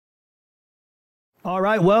All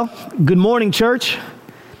right, well, good morning, church.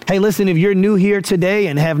 Hey, listen, if you're new here today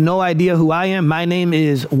and have no idea who I am, my name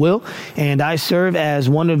is Will, and I serve as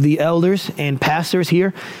one of the elders and pastors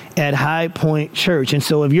here at High Point Church. And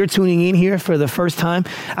so if you're tuning in here for the first time,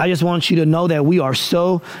 I just want you to know that we are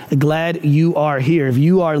so glad you are here. If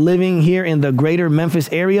you are living here in the greater Memphis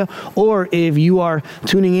area, or if you are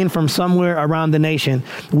tuning in from somewhere around the nation,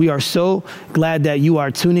 we are so glad that you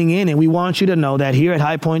are tuning in, and we want you to know that here at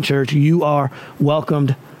High Point Church, you are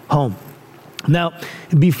welcomed home. Now,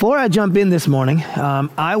 before I jump in this morning,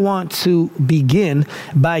 I want to begin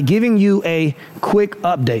by giving you a quick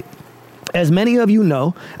update. As many of you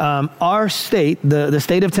know, our state, the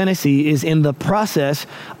state of Tennessee, is in the process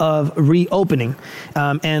of reopening,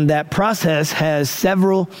 and that process has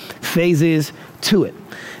several phases to it.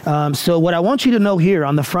 So what I want you to know here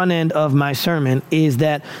on the front end of my sermon is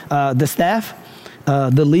that the staff,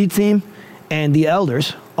 the lead team, and the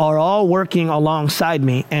elders are all working alongside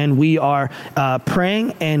me, and we are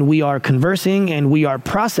praying, and we are conversing, and we are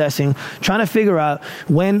processing, trying to figure out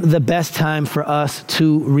when the best time for us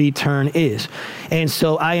to return is. And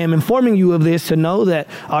so I am informing you of this to know that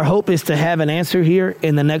our hope is to have an answer here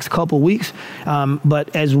in the next couple weeks.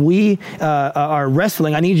 But as we are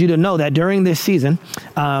wrestling, I need you to know that during this season,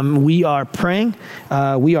 we are praying,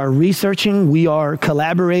 we are researching, we are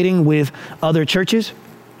collaborating with other churches.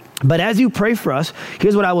 But as you pray for us,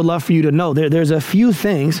 here's what I would love for you to know. There's a few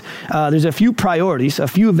things, there's a few priorities, a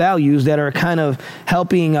few values that are kind of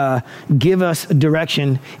helping give us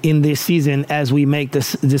direction in this season as we make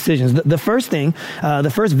this decisions. The first thing,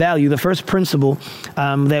 the first value, the first principle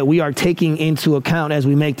that we are taking into account as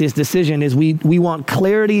we make this decision is we want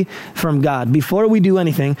clarity from God. Before we do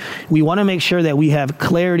anything, we want to make sure that we have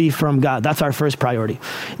clarity from God. That's our first priority.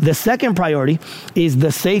 The second priority is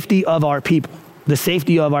the safety of our people. The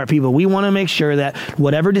safety of our people. We want to make sure that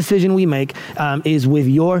whatever decision we make is with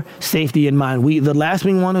your safety in mind. The last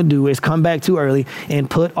thing we want to do is come back too early and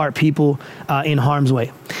put our people in harm's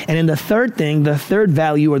way. And then the third thing, the third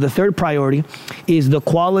value or the third priority is the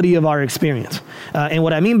quality of our experience. And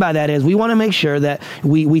what I mean by that is we want to make sure that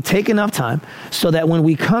we take enough time so that when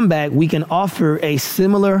we come back, we can offer a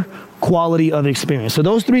similar quality of experience. So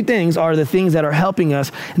those three things are the things that are helping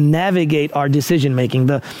us navigate our decision making: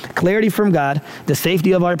 the clarity from God, the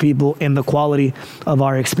safety of our people, and the quality of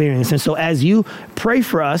our experience. And so as you pray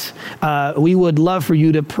for us, we would love for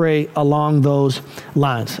you to pray along those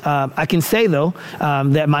lines. I can say though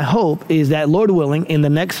that my hope is that, Lord willing, in the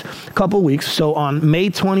next couple weeks, so on May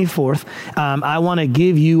 24th, I want to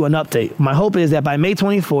give you an update. My hope is that by May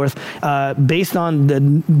 24th, based on the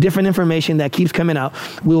different information that keeps coming out,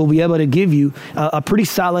 we will be able to give you a pretty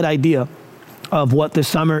solid idea of what the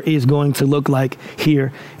summer is going to look like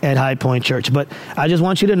here at High Point Church. But I just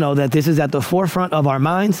want you to know that this is at the forefront of our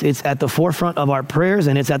minds, it's at the forefront of our prayers,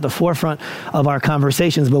 and it's at the forefront of our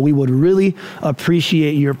conversations. But we would really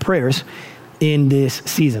appreciate your prayers in this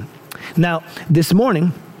season. Now, this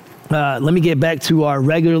morning, let me get back to our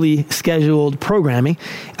regularly scheduled programming.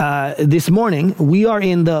 This morning, we are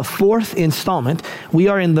in the fourth installment. We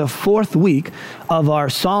are in the fourth week of our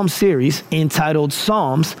Psalm series entitled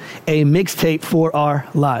Psalms, a Mixtape for Our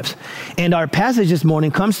Lives. And our passage this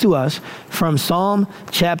morning comes to us from Psalm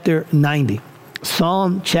chapter 90.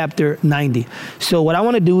 Psalm chapter 90. So what I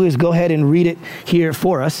want to do is go ahead and read it here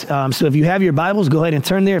for us. So if you have your Bibles, go ahead and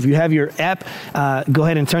turn there. If you have your app, go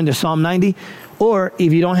ahead and turn to Psalm 90. Or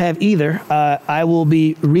if you don't have either, I will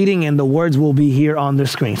be reading and the words will be here on the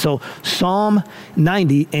screen. So Psalm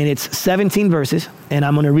 90, and it's 17 verses, and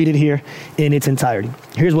I'm going to read it here in its entirety.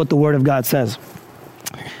 Here's what the Word of God says.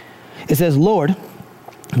 It says, Lord,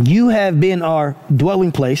 you have been our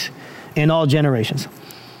dwelling place in all generations.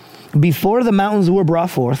 Before the mountains were brought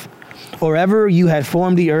forth, or ever you had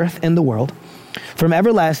formed the earth and the world, from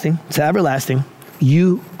everlasting to everlasting,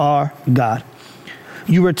 you are God.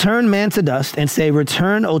 You return man to dust and say,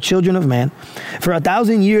 return, O children of man. For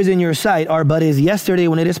 1,000 years in your sight are but as yesterday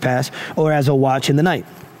when it is past, or as a watch in the night.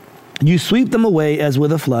 You sweep them away as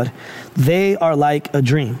with a flood. They are like a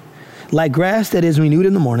dream, like grass that is renewed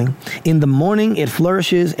in the morning. In the morning it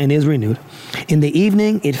flourishes and is renewed. In the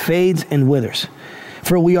evening it fades and withers.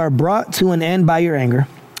 For we are brought to an end by your anger.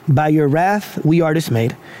 By your wrath we are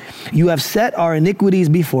dismayed. You have set our iniquities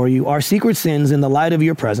before you, our secret sins in the light of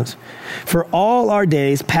your presence. For all our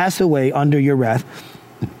days pass away under your wrath.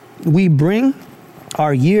 We bring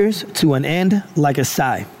our years to an end like a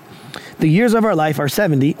sigh. The years of our life are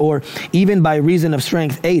 70, or even by reason of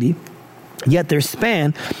strength 80, yet their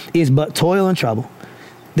span is but toil and trouble.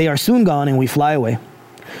 They are soon gone and we fly away.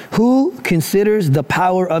 Who considers the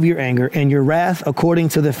power of your anger and your wrath according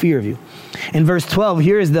to the fear of you? In verse 12,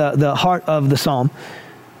 here is the heart of the psalm.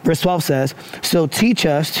 Verse 12 says, so teach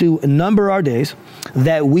us to number our days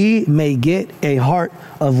that we may get a heart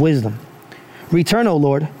of wisdom. Return, O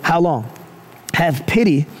Lord, how long? Have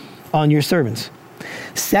pity on your servants.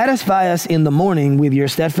 Satisfy us in the morning with your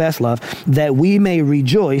steadfast love, that we may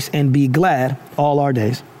rejoice and be glad all our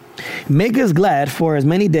days. Make us glad for as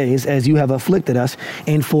many days as you have afflicted us,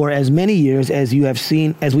 and for as many years as we have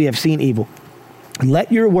seen evil.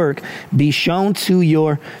 Let your work be shown to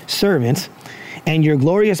your servants, and your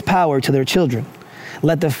glorious power to their children.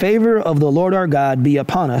 Let the favor of the Lord our God be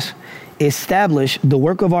upon us. Establish the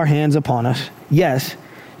work of our hands upon us. Yes,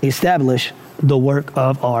 establish the work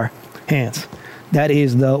of our hands. That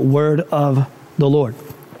is the word of the Lord.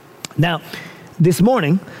 Now, this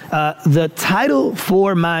morning, the title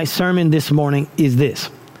for my sermon this morning is this: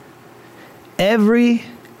 Every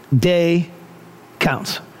Day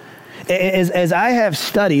Counts. As I have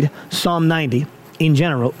studied Psalm 90 in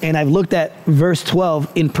general, and I've looked at verse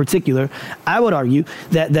 12 in particular, I would argue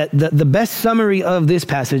that the best summary of this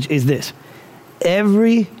passage is this: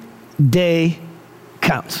 every day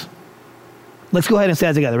counts. Let's go ahead and say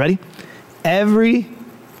that together. Ready? Every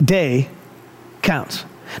day counts.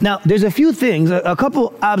 Now, there's a few things, a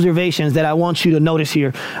couple observations that I want you to notice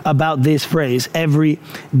here about this phrase, every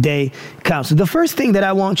day counts. The first thing that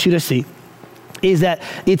I want you to see is that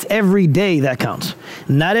it's every day that counts.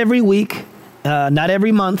 Not every week, not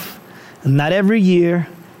every month, not every year,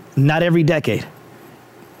 not every decade.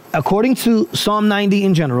 According to Psalm 90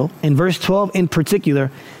 in general, in verse 12 in particular,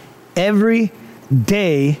 every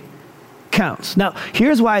day counts. Now,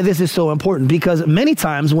 here's why this is so important, because many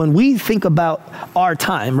times when we think about our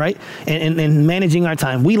time, right, and managing our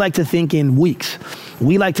time, we like to think in weeks.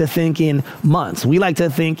 We like to think in months. We like to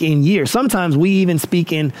think in years. Sometimes we even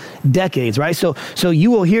speak in decades, right? So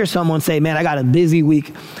you will hear someone say, man, I got a busy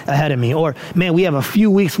week ahead of me. Or, man, we have a few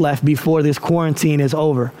weeks left before this quarantine is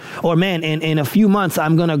over. Or, man, in a few months,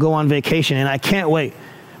 I'm going to go on vacation and I can't wait.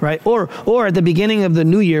 Right? Or at the beginning of the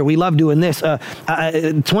new year, we love doing this.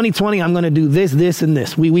 2020, I'm going to do this, this, and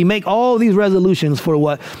this. We make all these resolutions for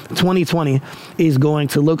what 2020 is going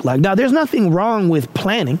to look like. Now, there's nothing wrong with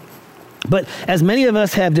planning, but as many of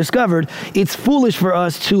us have discovered, it's foolish for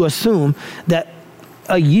us to assume that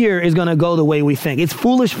a year is going to go the way we think. It's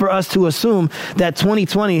foolish for us to assume that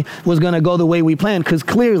 2020 was going to go the way we planned, because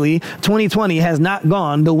clearly 2020 has not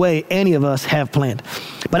gone the way any of us have planned.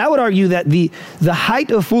 But I would argue that the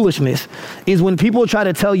height of foolishness is when people try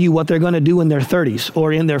to tell you what they're going to do in their 30s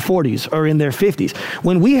or in their 40s or in their 50s.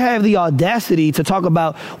 When we have the audacity to talk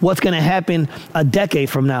about what's going to happen a decade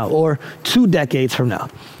from now or 2 decades from now.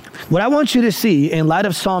 What I want you to see in light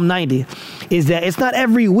of Psalm 90 is that it's not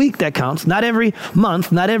every week that counts, not every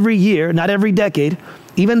month, not every year, not every decade,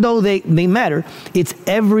 even though they matter. It's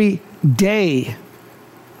every day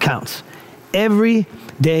counts. Every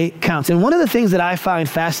day counts. And one of the things that I find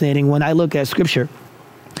fascinating when I look at Scripture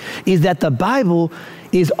is that the Bible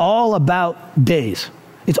is all about days.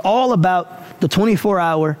 It's all about the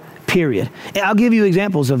 24-hour period. And I'll give you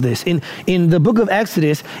examples of this. In the book of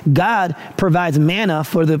Exodus, God provides manna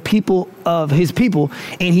for the people of his people,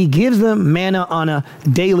 and he gives them manna on a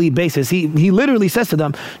daily basis. He literally says to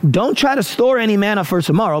them, don't try to store any manna for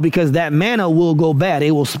tomorrow, because that manna will go bad.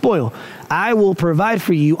 It will spoil. I will provide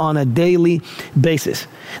for you on a daily basis.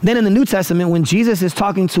 Then in the New Testament, when Jesus is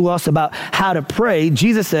talking to us about how to pray,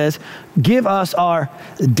 Jesus says, give us our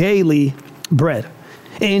daily bread.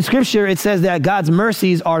 In Scripture, it says that God's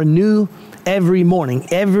mercies are new every morning.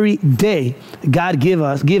 Every day, God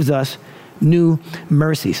gives us new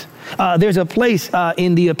mercies. There's a place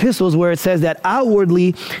in the epistles where it says that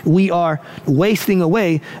outwardly we are wasting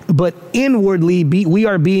away, but inwardly we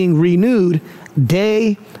are being renewed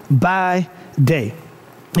day by day.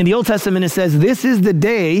 In the Old Testament, it says, this is the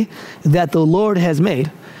day that the Lord has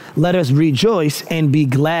made. Let us rejoice and be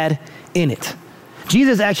glad in it.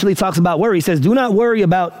 Jesus actually talks about worry. He says, do not worry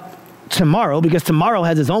about tomorrow, because tomorrow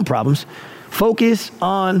has its own problems. Focus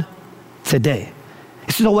on today.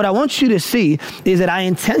 So what I want you to see is that I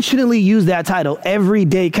intentionally use that title, Every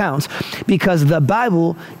Day Counts, because the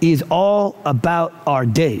Bible is all about our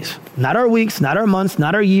days, not our weeks, not our months,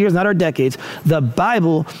 not our years, not our decades. The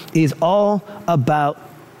Bible is all about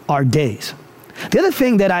our days. The other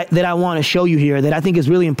thing that I want to show you here that I think is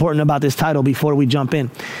really important about this title before we jump in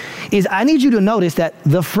is I need you to notice that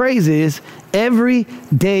the phrase is every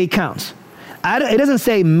day counts. It doesn't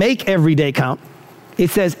say make every day count. It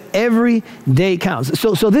says every day counts.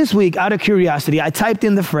 So this week, out of curiosity, I typed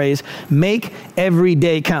in the phrase make every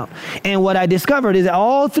day count. And what I discovered is that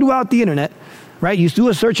all throughout the internet, right? You do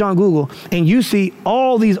a search on Google and you see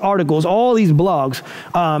all these articles, all these blogs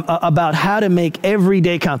about how to make every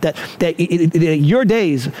day count, that your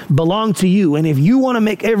days belong to you. And if you want to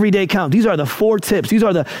make every day count, these are the 4 tips. These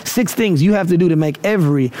are the 6 things you have to do to make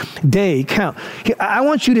every day count. I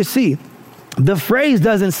want you to see, the phrase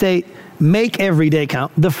doesn't say make every day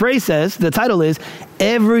count. The phrase says, the title is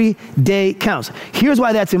every day counts. Here's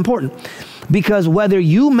why that's important. Because whether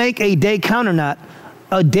you make a day count or not,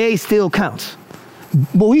 a day still counts.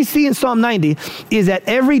 What we see in Psalm 90 is that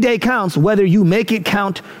every day counts whether you make it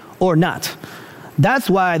count or not. That's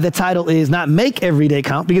why the title is not make every day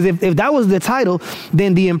count, because if that was the title,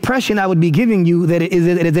 then the impression I would be giving you that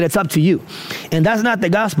it's up to you. And that's not the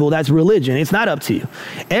gospel, that's religion. It's not up to you.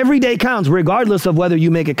 Every day counts regardless of whether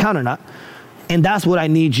you make it count or not. And that's what I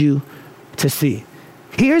need you to see.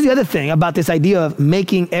 Here's the other thing about this idea of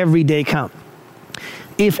making every day count.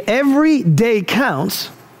 If every day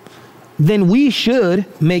counts, then we should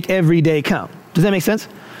make every day count. Does that make sense?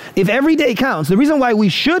 If every day counts, the reason why we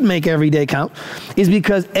should make every day count is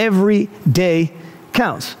because every day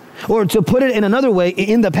counts. Or to put it in another way,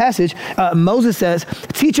 in the passage, Moses says,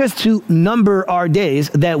 teach us to number our days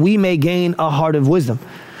that we may gain a heart of wisdom.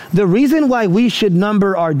 The reason why we should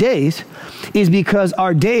number our days is because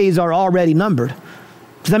our days are already numbered.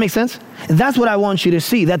 Does that make sense? That's what I want you to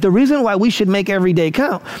see, that the reason why we should make every day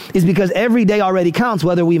count is because every day already counts,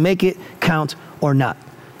 whether we make it count or not.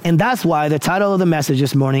 And that's why the title of the message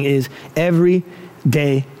this morning is Every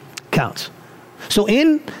Day Counts. So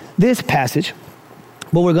in this passage,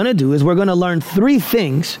 what we're going to do is we're going to learn 3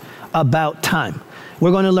 things about time.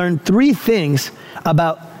 We're going to learn 3 things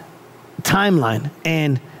about timeline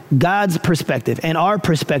and God's perspective and our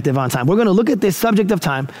perspective on time. We're going to look at this subject of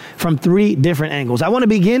time from 3 different angles. I want to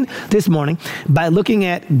begin this morning by looking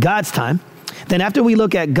at God's time. Then after we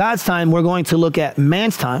look at God's time, we're going to look at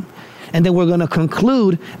man's time. And then we're going to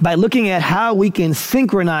conclude by looking at how we can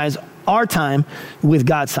synchronize our time with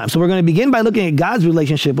God's time. So we're going to begin by looking at God's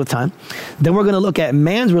relationship with time. Then we're going to look at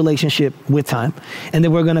man's relationship with time. And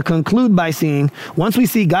then we're going to conclude by seeing, once we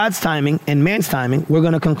see God's timing and man's timing, we're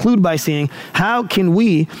going to conclude by seeing how can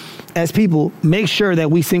we as people make sure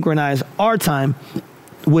that we synchronize our time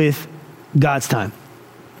with God's time.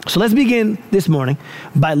 So let's begin this morning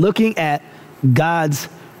by looking at God's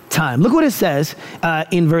time. Look what it says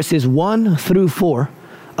in verses 1 through 4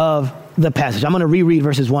 of the passage. I'm going to reread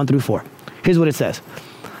verses 1 through 4. Here's what it says.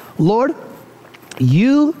 Lord,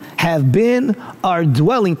 you have been our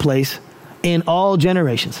dwelling place in all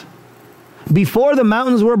generations. Before the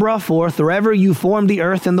mountains were brought forth, or ever you formed the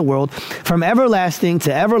earth and the world, from everlasting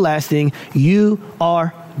to everlasting, you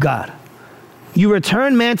are God. You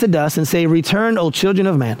return man to dust and say, return, O children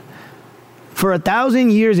of man. For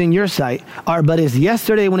 1,000 years in your sight are but as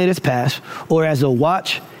yesterday when it is past, or as a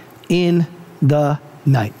watch in the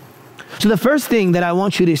night. So the first thing that I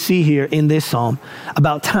want you to see here in this psalm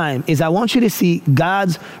about time is I want you to see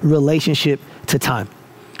God's relationship to time.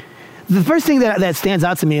 The first thing that stands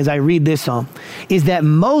out to me as I read this psalm is that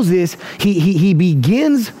Moses, he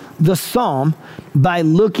begins the psalm by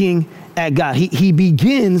looking at God. He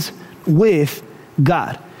begins with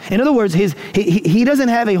God. In other words, he doesn't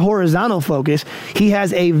have a horizontal focus. He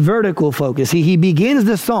has a vertical focus. He begins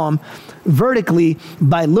the psalm vertically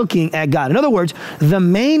by looking at God. In other words, the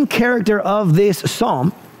main character of this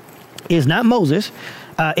psalm is not Moses,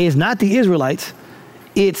 is not the Israelites,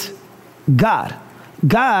 it's God.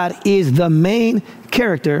 God is the main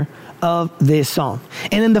character of this psalm.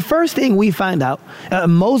 And then the first thing we find out,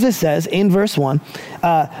 Moses says in verse 1,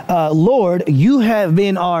 Lord, you have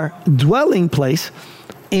been our dwelling place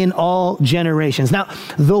in all generations. Now,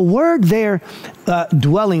 the word there,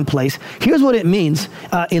 dwelling place, here's what it means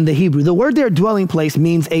in the Hebrew. The word there, dwelling place,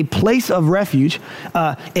 means a place of refuge,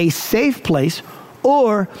 a safe place,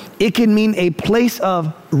 or it can mean a place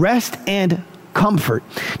of rest and comfort.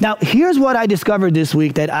 Now, here's what I discovered this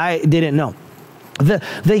week that I didn't know.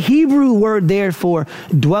 The Hebrew word there for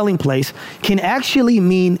dwelling place can actually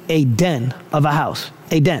mean a den of a house.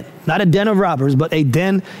 A den. Not a den of robbers, but a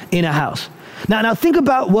den in a house. Now think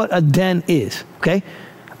about what a den is, okay?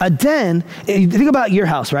 A den, think about your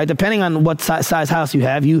house, right? Depending on what size house you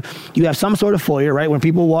have some sort of foyer, right, when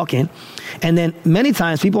people walk in. And then many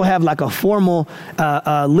times people have like a formal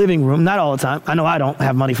living room. Not all the time. I know I don't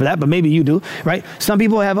have money for that, but maybe you do, right? Some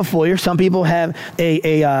people have a foyer. Some people have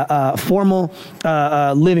a formal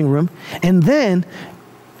living room. And then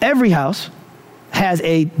every house has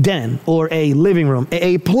a den or a living room,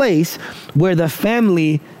 a place where the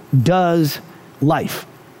family does life.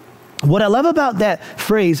 What I love about that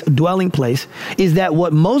phrase, dwelling place, is that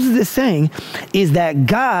what Moses is saying is that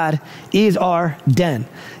God is our den.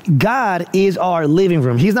 God is our living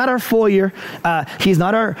room. He's not our foyer. He's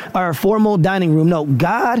not our formal dining room. No,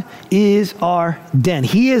 God is our den.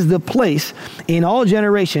 He is the place in all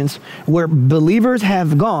generations where believers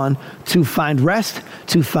have gone to find rest,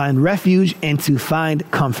 to find refuge, and to find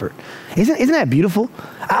comfort. Isn't that beautiful?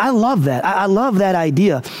 I love that. I love that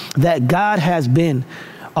idea that God has been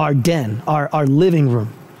our den, our living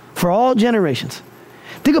room for all generations.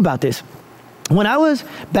 Think about this. When I was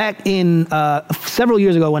back in several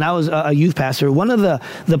years ago, when I was a youth pastor, one of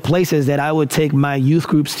the places that I would take my youth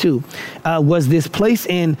groups to was this place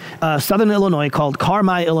in southern Illinois called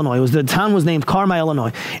Carmi, Illinois. The town was named Carmi,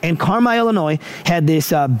 Illinois. And Carmi, Illinois had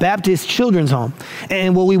this Baptist children's home.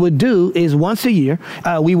 And what we would do is once a year,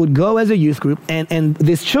 we would go as a youth group, and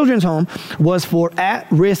this children's home was for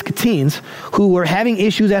at-risk teens who were having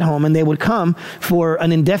issues at home, and they would come for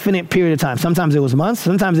an indefinite period of time. Sometimes it was months,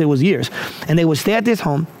 sometimes it was years. And they would stay at this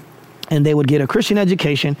home, and they would get a Christian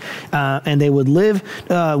education, and they would live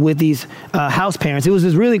with these house parents. It was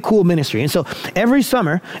this really cool ministry. And so every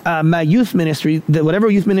summer, my youth ministry,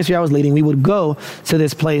 whatever youth ministry I was leading, we would go to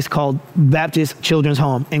this place called Baptist Children's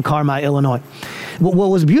Home in Carmi, Illinois.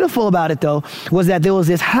 What was beautiful about it, though, was that there was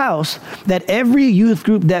this house that every youth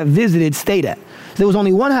group that visited stayed at. There was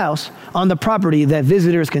only one house on the property that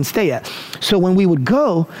visitors can stay at. So when we would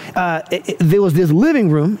go, there was this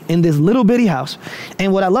living room in this little bitty house.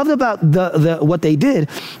 And what I loved about what they did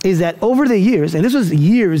is that over the years, and this was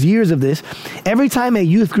years of this, every time a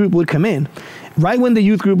youth group would come in, right when the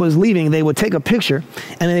youth group was leaving, they would take a picture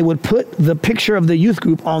and they would put the picture of the youth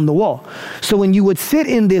group on the wall. So when you would sit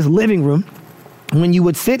in this living room, when you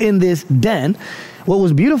would sit in this den, what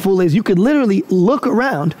was beautiful is you could literally look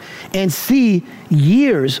around and see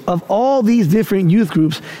years of all these different youth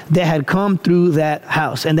groups that had come through that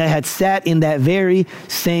house and that had sat in that very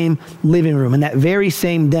same living room, in that very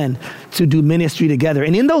same den to do ministry together.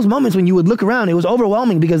 And in those moments when you would look around, it was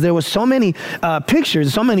overwhelming because there were so many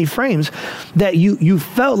pictures, so many frames that you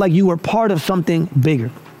felt like you were part of something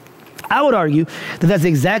bigger. I would argue that that's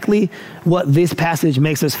exactly what this passage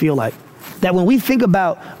makes us feel like. That when we think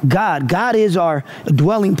about God, God is our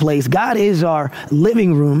dwelling place. God is our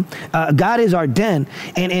living room. God is our den.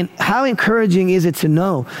 And how encouraging is it to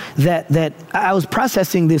know that I was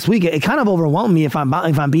processing this week. It kind of overwhelmed me, if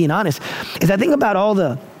I'm being honest, as I think about all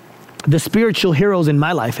the spiritual heroes in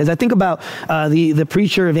my life, as I think about the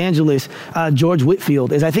preacher evangelist George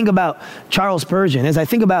Whitefield, as I think about Charles Spurgeon, as I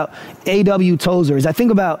think about A.W. Tozer, as I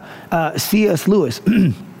think about C.S. Lewis,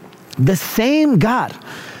 the same God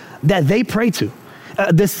that they pray to,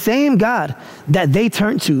 the same God that they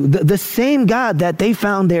turn to, the same God that they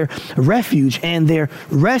found their refuge and their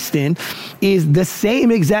rest in is the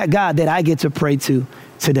same exact God that I get to pray to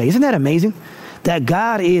today. Isn't that amazing? That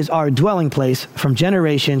God is our dwelling place from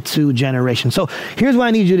generation to generation. So here's what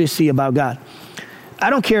I need you to see about God.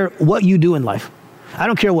 I don't care what you do in life. I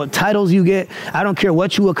don't care what titles you get. I don't care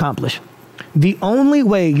what you accomplish. The only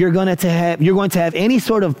way you're going to have any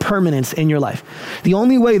sort of permanence in your life, the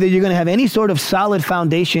only way that you're going to have any sort of solid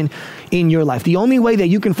foundation in your life, the only way that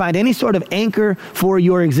you can find any sort of anchor for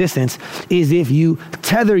your existence is if you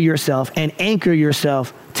tether yourself and anchor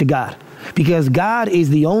yourself to God. Because God is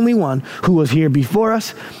the only one who was here before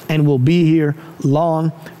us and will be here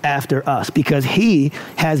long after us, because he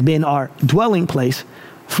has been our dwelling place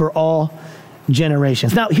for all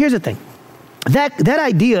generations. Now, here's the thing. That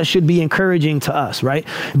idea should be encouraging to us, right?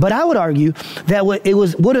 But I would argue that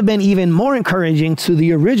would have been even more encouraging to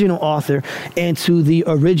the original author and to the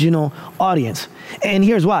original audience. And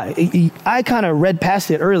here's why. I kind of read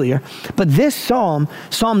past it earlier, but this Psalm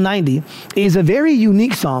 90, is a very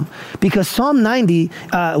unique psalm because Psalm 90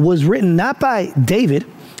 was written not by David,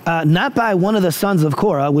 not by one of the sons of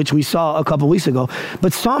Korah, which we saw a couple weeks ago,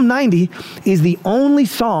 but Psalm 90 is the only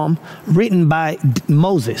psalm written by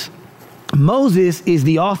Moses. Moses is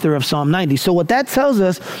the author of Psalm 90. So what that tells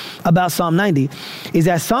us about Psalm 90 is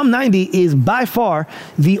that Psalm 90 is by far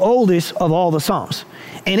the oldest of all the Psalms.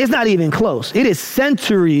 And it's not even close. It is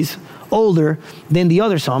centuries older than the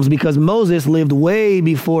other Psalms because Moses lived way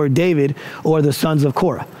before David or the sons of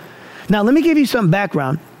Korah. Now, let me give you some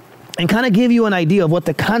background and kind of give you an idea of what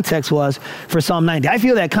the context was for Psalm 90. I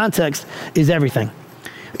feel that context is everything.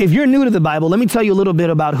 If you're new to the Bible, let me tell you a little bit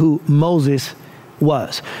about who Moses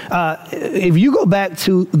was. If you go back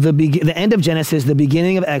to the end of Genesis, the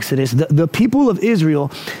beginning of Exodus, the people of Israel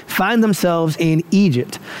find themselves in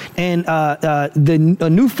Egypt. And a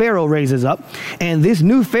new Pharaoh raises up. And this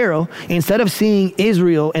new Pharaoh, instead of seeing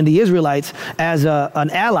Israel and the Israelites as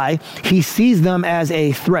an ally, he sees them as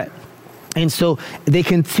a threat. And so they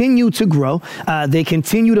continue to grow. They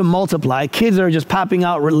continue to multiply. Kids are just popping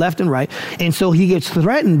out left and right. And so he gets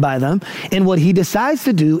threatened by them. And what he decides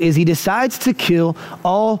to do is he decides to kill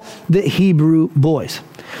all the Hebrew boys.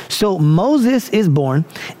 So Moses is born,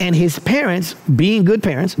 and his parents, being good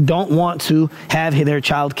parents, don't want to have their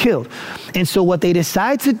child killed. And so what they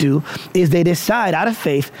decide to do is they decide out of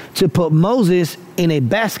faith to put Moses in a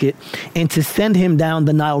basket and to send him down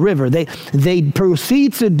the Nile River. They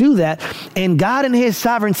proceed to do that, and God in his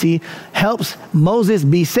sovereignty helps Moses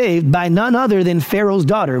be saved by none other than Pharaoh's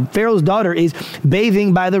daughter. Pharaoh's daughter is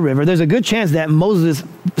bathing by the river. There's a good chance that Moses'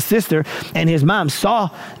 sister and his mom saw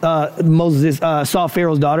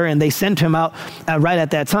Pharaoh's daughter, and they sent him out right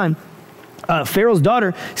at that time. Pharaoh's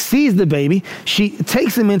daughter sees the baby. She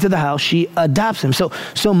takes him into the house. She adopts him.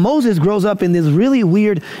 So Moses grows up in this really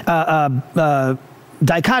weird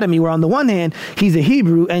dichotomy where on the one hand, he's a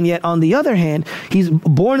Hebrew, and yet on the other hand, he's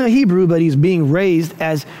born a Hebrew, but he's being raised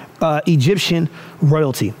as Egyptian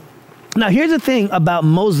royalty. Now, here's the thing about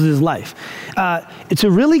Moses' life.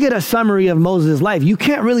 To really get a summary of Moses' life, you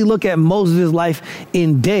can't really look at Moses' life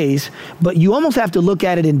in days, but you almost have to look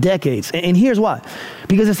at it in decades. And here's why.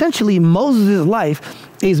 Because essentially, Moses' life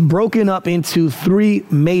is broken up into three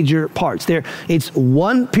major parts. It's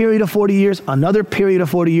one period of 40 years, another period of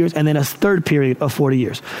 40 years, and then a third period of 40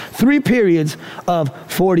 years. 3 periods of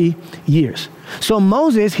 40 years. So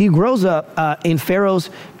Moses, he grows up in Pharaoh's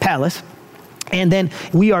palace. And then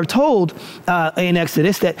we are told in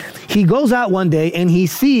Exodus that he goes out one day and he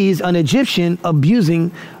sees an Egyptian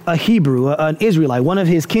abusing a Hebrew, an Israelite, one of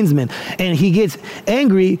his kinsmen. And he gets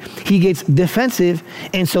angry, he gets defensive,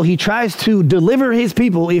 and so he tries to deliver his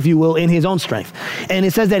people, if you will, in his own strength. And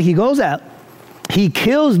it says that he goes out, he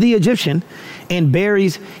kills the Egyptian, and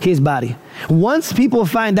buries his body. Once people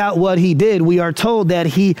find out what he did, we are told that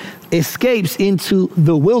he escapes into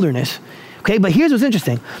the wilderness. Okay, but here's what's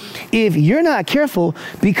interesting. If you're not careful,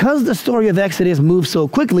 because the story of Exodus moves so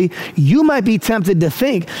quickly, you might be tempted to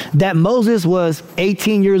think that Moses was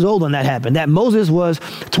 18 years old when that happened, that Moses was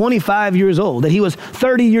 25 years old, that he was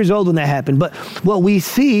 30 years old when that happened. But what we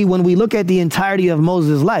see when we look at the entirety of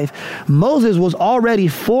Moses' life, Moses was already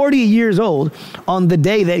 40 years old on the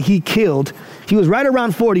day that he was right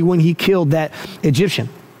around 40 when he killed that Egyptian.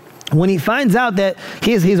 When he finds out that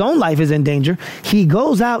his own life is in danger, he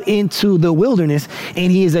goes out into the wilderness and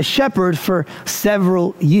he is a shepherd for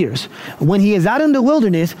several years. When he is out in the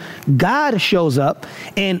wilderness, God shows up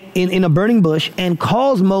and in a burning bush and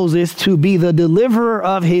calls Moses to be the deliverer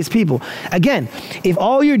of his people. Again, if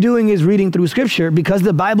all you're doing is reading through scripture, because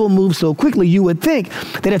the Bible moves so quickly, you would think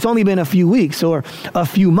that it's only been a few weeks or a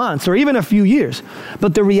few months or even a few years.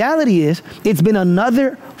 But the reality is it's been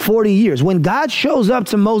another 40 years. When God shows up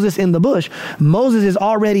to Moses in the bush, Moses is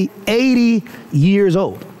already 80 years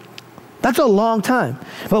old. That's a long time.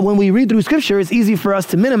 But when we read through scripture, it's easy for us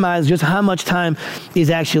to minimize just how much time is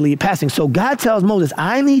actually passing. So God tells Moses,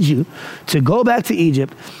 I need you to go back to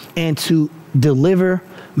Egypt and to deliver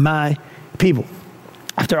my people.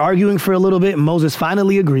 After arguing for a little bit, Moses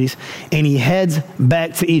finally agrees and he heads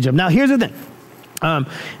back to Egypt. Now, here's the thing.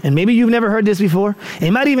 And maybe you've never heard this before.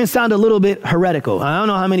 It might even sound a little bit heretical. I don't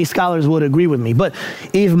know how many scholars would agree with me, but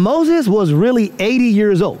if Moses was really 80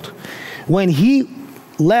 years old when he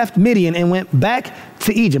left Midian and went back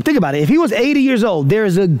to Egypt, think about it. If he was 80 years old, there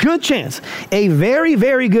is a good chance, a very,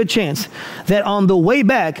 very good chance that on the way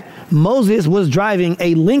back, Moses was driving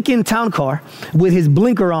a Lincoln Town Car with his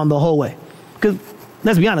blinker on the whole way. Because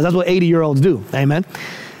let's be honest, that's what 80-year-olds do. Amen.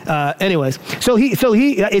 Anyways, so he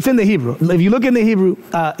it's in the Hebrew. If you look in the Hebrew,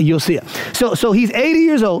 you'll see it. So he's 80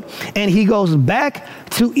 years old and he goes back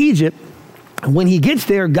to Egypt. When he gets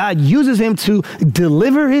there, God uses him to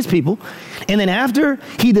deliver his people. And then after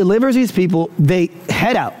he delivers his people, they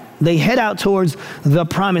head out. They head out towards the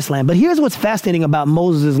promised land. But here's what's fascinating about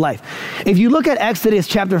Moses' life. If you look at Exodus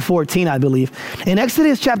chapter 14, I believe, in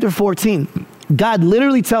Exodus chapter 14, God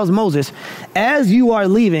literally tells Moses, as you are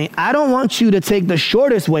leaving, I don't want you to take the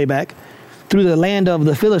shortest way back through the land of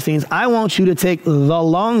the Philistines. I want you to take the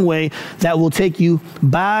long way that will take you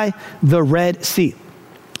by the Red Sea.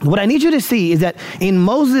 What I need you to see is that in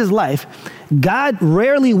Moses' life, God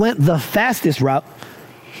rarely went the fastest route.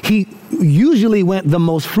 He usually went the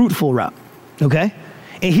most fruitful route, okay?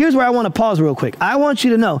 And here's where I want to pause real quick. I want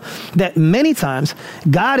you to know that many times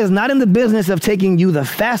God is not in the business of taking you the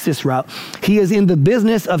fastest route. He is in the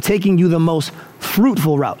business of taking you the most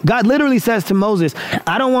fruitful route. God literally says to Moses,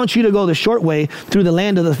 I don't want you to go the short way through the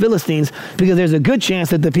land of the Philistines because there's a good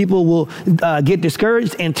chance that the people will get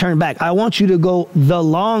discouraged and turn back. I want you to go the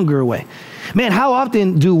longer way. Man, how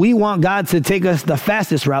often do we want God to take us the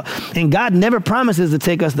fastest route? And God never promises to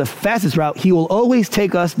take us the fastest route. He will always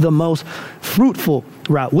take us the most fruitful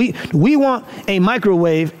route. We want a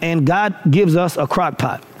microwave and God gives us a crock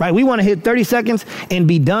pot, right? We want to hit 30 seconds and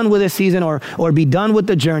be done with a season or be done with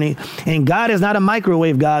the journey. And God is not a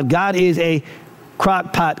microwave God. God is a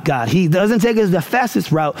crock pot God. He doesn't take us the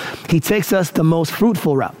fastest route. He takes us the most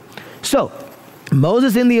fruitful route. So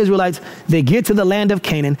Moses and the Israelites, they get to the land of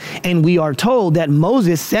Canaan, and we are told that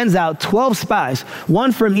Moses sends out 12 spies,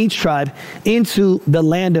 one from each tribe, into the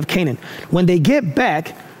land of Canaan. When they get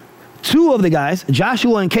back, 2 of the guys,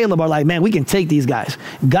 Joshua and Caleb, are like, man, we can take these guys.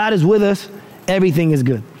 God is with us. Everything is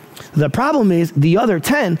good. The problem is the other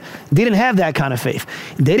 10 didn't have that kind of faith.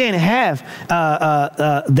 They didn't have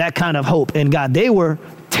that kind of hope in God. They were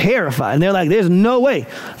terrified. And they're like, there's no way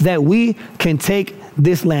that we can take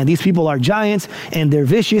this land. These people are giants and they're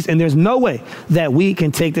vicious, and there's no way that we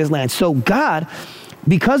can take this land. So God,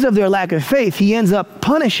 because of their lack of faith, he ends up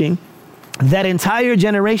punishing that entire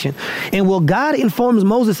generation. And what God informs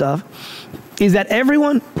Moses of is that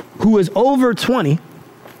everyone who is over 20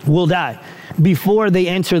 will die before they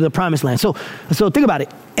enter the promised land. So think about it.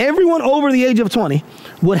 Everyone over the age of 20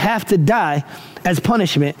 would have to die as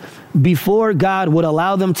punishment before God would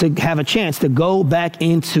allow them to have a chance to go back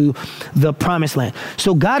into the promised land.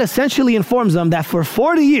 So God essentially informs them that for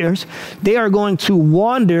 40 years, they are going to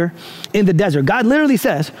wander in the desert. God literally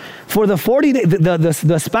says, for the 40 days,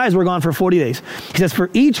 the spies were gone for 40 days. He says, for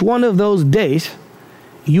each one of those days,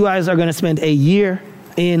 you guys are going to spend a year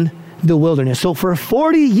in the wilderness. So for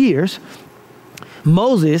 40 years,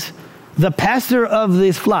 Moses, the pastor of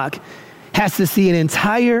this flock, has to see an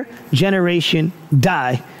entire generation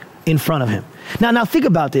die in front of him. Now think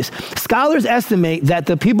about this. Scholars estimate that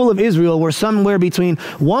the people of Israel were somewhere between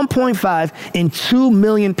 1.5 and 2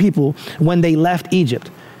 million people when they left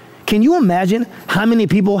Egypt. Can you imagine how many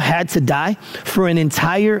people had to die for an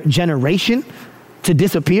entire generation to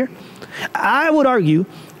disappear? I would argue,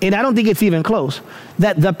 and I don't think it's even close,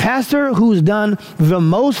 that the pastor who's done the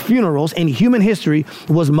most funerals in human history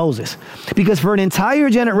was Moses. Because for an entire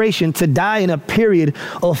generation to die in a period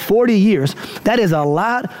of 40 years, that is a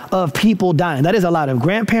lot of people dying. That is a lot of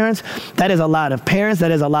grandparents. That is a lot of parents.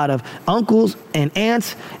 That is a lot of uncles and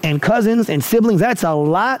aunts and cousins and siblings. That's a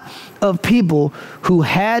lot of people who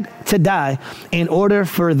had to die in order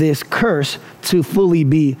for this curse to fully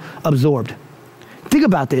be absorbed. Think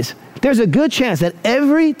about this. There's a good chance that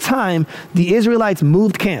every time the Israelites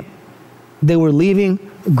moved camp, they were leaving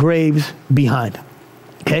graves behind.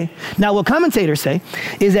 Okay? Now, what commentators say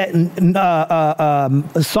is that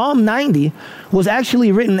Psalm 90 was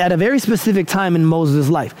actually written at a very specific time in Moses'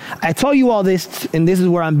 life. I tell you all this, and this is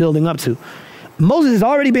where I'm building up to. Moses has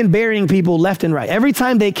already been burying people left and right. Every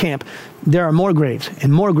time they camp, there are more graves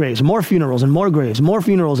and more graves, more funerals and more graves, more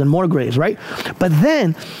funerals and more graves, right? But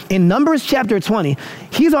then in Numbers chapter 20,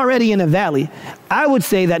 he's already in a valley. I would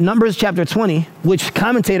say that Numbers chapter 20, which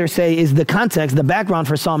commentators say is the context, the background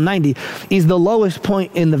for Psalm 90, is the lowest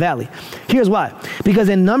point in the valley. Here's why. Because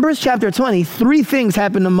in Numbers chapter 20, 3 things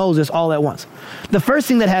happen to Moses all at once. The first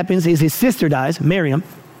thing that happens is his sister dies, Miriam.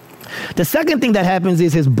 The second thing that happens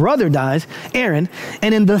is his brother dies, Aaron.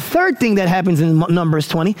 And then the third thing that happens in Numbers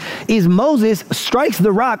 20 is Moses strikes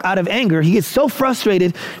the rock out of anger. He gets so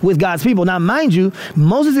frustrated with God's people. Now, mind you,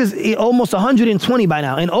 Moses is almost 120 by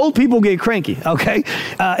now, and old people get cranky, okay?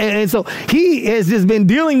 And so he has just been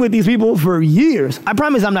dealing with these people for years. I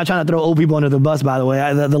promise I'm not trying to throw old people under the bus, by the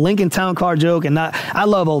way. The Lincoln Town Car joke, and I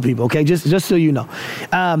love old people, okay? Just so you know.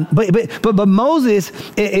 But Moses,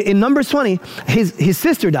 in Numbers 20, his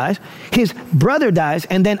sister dies. His brother dies,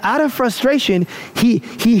 and then out of frustration, he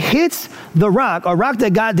hits the rock, a rock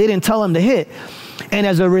that God didn't tell him to hit. And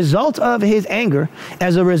as a result of his anger,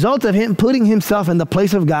 as a result of him putting himself in the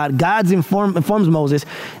place of God, God informs Moses,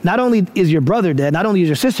 not only is your brother dead, not only is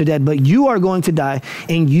your sister dead, but you are going to die,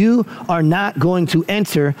 and you are not going to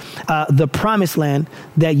enter the promised land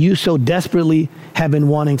that you so desperately have been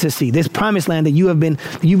wanting to see. This promised land that you've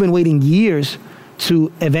been waiting years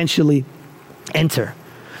to eventually enter.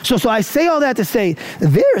 So I say all that to say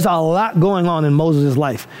there's a lot going on in Moses'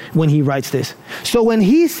 life when he writes this. So when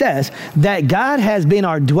he says that God has been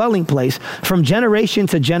our dwelling place from generation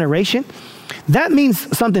to generation, that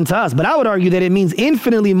means something to us, but I would argue that it means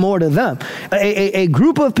infinitely more to them. A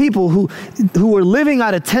group of people who were living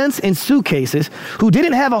out of tents and suitcases, who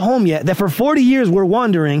didn't have a home yet, that for 40 years were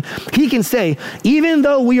wandering. He can say, even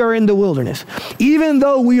though we are in the wilderness, even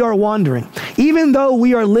though we are wandering, even though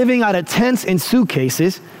we are living out of tents and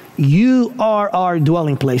suitcases, you are our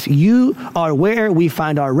dwelling place. You are where we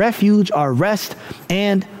find our refuge, our rest,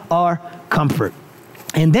 and our comfort.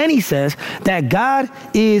 And then he says that God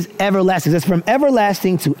is everlasting. That's from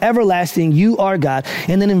everlasting to everlasting, you are God.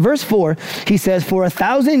 And then in verse 4, he says, for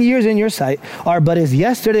 1,000 years in your sight are but as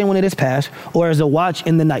yesterday when it is past, or as a watch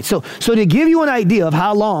in the night. So to give you an idea of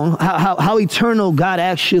how long, how eternal God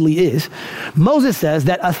actually is, Moses says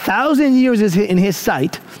that 1,000 years is in his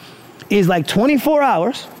sight is like 24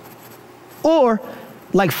 hours or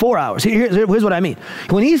like 4 hours. Here's what I mean.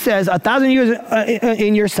 When he says 1,000 years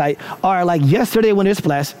in your sight are like yesterday when it's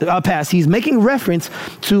past, he's making reference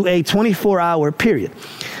to a 24-hour period.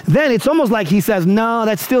 Then it's almost like he says, no,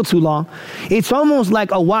 that's still too long. It's almost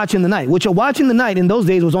like a watch in the night, which a watch in the night in those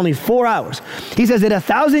days was only 4 hours. He says that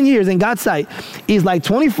 1,000 years in God's sight is like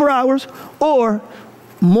 24 hours or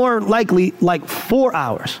more likely like 4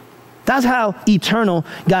 hours. That's how eternal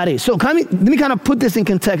God is. So let me kind of put this in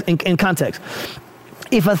context.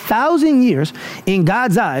 If 1,000 years in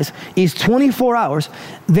God's eyes is 24 hours,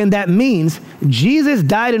 then that means Jesus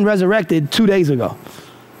died and resurrected 2 days ago.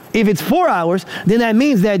 If it's 4 hours, then that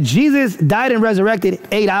means that Jesus died and resurrected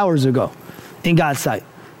 8 hours ago in God's sight.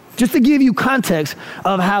 Just to give you context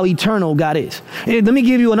of how eternal God is. Let me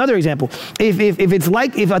give you another example. If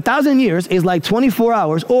 1,000 years is like 24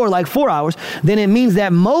 hours or like 4 hours, then it means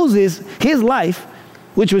that Moses, his life,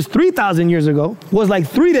 which was 3,000 years ago, was like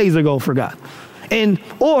 3 days ago for God.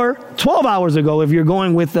 Or 12 hours ago, if you're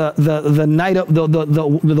going with the night of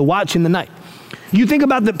the watch in the night. You think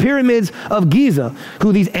about the pyramids of Giza,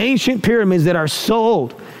 these ancient pyramids that are so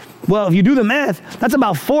old. Well, if you do the math, that's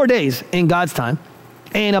about 4 days in God's time,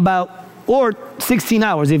 and or 16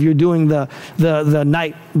 hours if you're doing the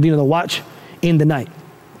night, the watch in the night.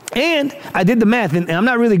 And I did the math, and I'm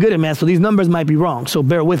not really good at math, so these numbers might be wrong. So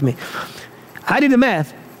bear with me. I did the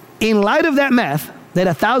math. In light of that math, that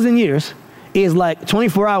 1,000 years is like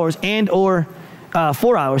 24 hours and or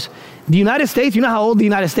 4 hours. The United States, you know how old the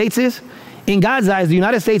United States is? In God's eyes, the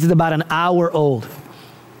United States is about an hour old.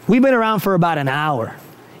 We've been around for about an hour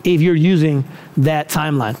if you're using that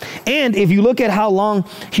timeline. And if you look at how long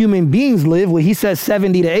human beings live, well, he says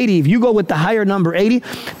 70 to 80. If you go with the higher number 80,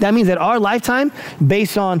 that means that our lifetime,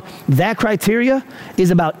 based on that criteria, is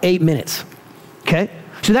about 8 minutes, okay?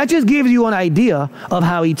 So that just gives you an idea of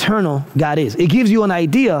how eternal God is. It gives you an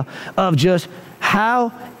idea of just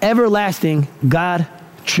how everlasting God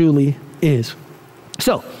truly is.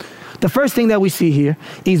 So the first thing that we see here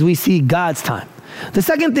is we see God's time. The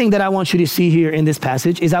second thing that I want you to see here in this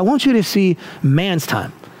passage is I want you to see man's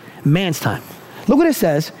time. Man's time. Look what it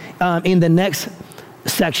says in the next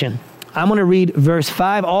section. I'm going to read verse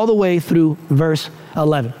 5 all the way through verse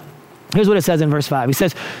 11. Here's what it says in verse 5. He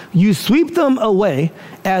says, you sweep them away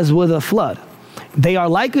as with a flood. They are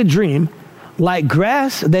like a dream, like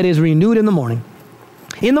grass that is renewed in the morning.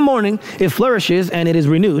 In the morning, it flourishes and it is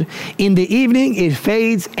renewed. In the evening, it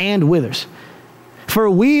fades and withers. For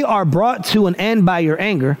we are brought to an end by your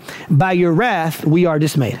anger. By your wrath, we are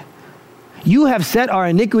dismayed. You have set our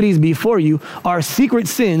iniquities before you, our secret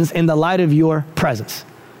sins in the light of your presence.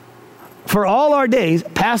 For all our days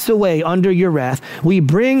pass away under your wrath. We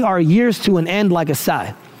bring our years to an end like a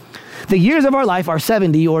sigh. The years of our life are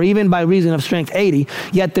 70, or even by reason of strength 80,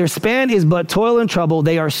 yet their span is but toil and trouble.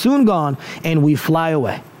 They are soon gone, and we fly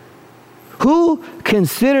away. Who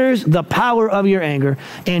considers the power of your anger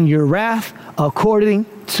and your wrath according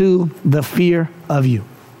to the fear of you?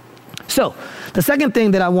 So, the second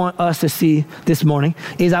thing that I want us to see this morning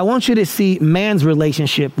is I want you to see man's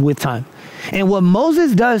relationship with time. And what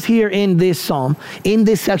Moses does here in this psalm, in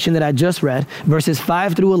this section that I just read, verses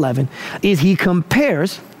 5 through 11, is he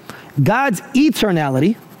compares God's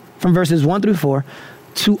eternality from verses 1 through 4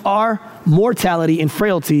 to our mortality and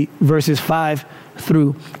frailty, verses 5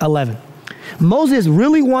 through 11. Moses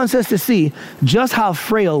really wants us to see just how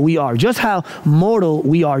frail we are, just how mortal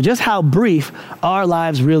we are, just how brief our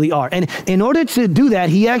lives really are. And in order to do that,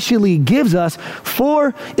 he actually gives us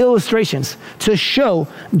 4 illustrations to show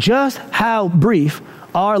just how brief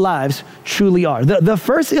our lives truly are. The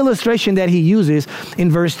first illustration that he uses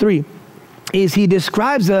in verse 3 is he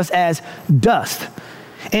describes us as dust.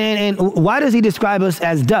 And why does he describe us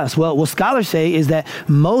as dust? Well, what scholars say is that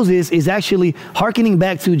Moses is actually hearkening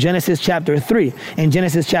back to Genesis chapter 3 and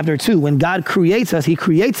Genesis chapter 2. When God creates us, he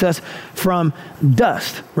creates us from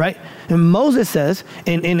dust, right? And Moses says,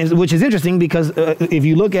 which is interesting because if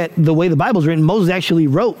you look at the way the Bible's written, Moses actually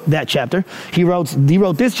wrote that chapter. He wrote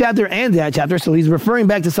this chapter and that chapter, so he's referring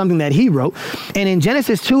back to something that he wrote. And in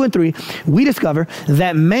Genesis 2 and 3, we discover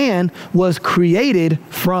that man was created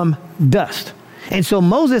from dust. And so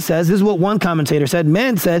Moses says, this is what one commentator said,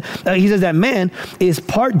 he says that man is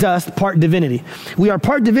part dust, part divinity. We are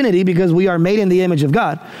part divinity because we are made in the image of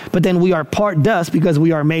God, but then we are part dust because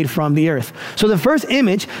we are made from the earth. So the first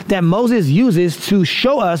image that Moses uses to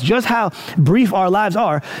show us just how brief our lives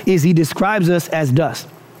are is he describes us as dust.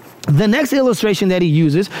 The next illustration that he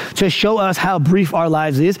uses to show us how brief our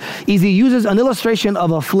lives is he uses an illustration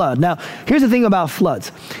of a flood. Now, here's the thing about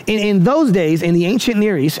floods. In those days, in the ancient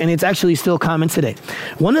Near East, and it's actually still common today,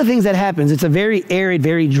 one of the things that happens, it's a very arid,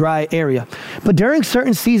 very dry area. But during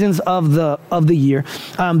certain seasons of the year,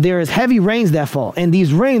 there is heavy rains that fall. And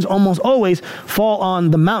these rains almost always fall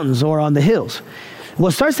on the mountains or on the hills.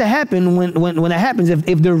 What starts to happen when that happens,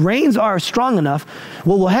 if the rains are strong enough,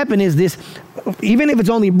 what will happen is this, even if it's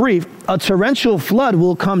only brief, a torrential flood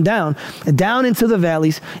will come down into the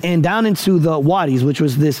valleys and down into the wadis, which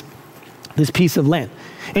was this piece of land.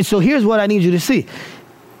 And so here's what I need you to see.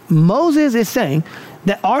 Moses is saying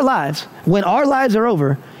that our lives, when our lives are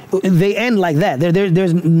over, they end like that.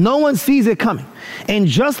 There's no one sees it coming. And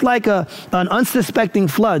just like an unsuspecting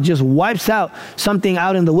flood just wipes out something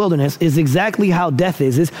out in the wilderness is exactly how death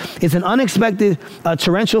is. It's an unexpected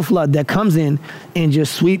torrential flood that comes in and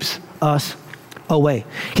just sweeps us away.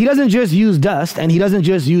 He doesn't just use dust and he doesn't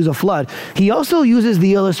just use a flood. He also uses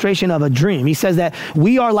the illustration of a dream. He says that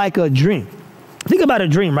we are like a dream. Think about a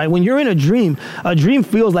dream, right? When you're in a dream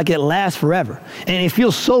feels like it lasts forever. And it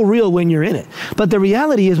feels so real when you're in it. But the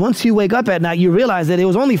reality is once you wake up at night, you realize that it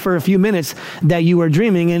was only for a few minutes that you were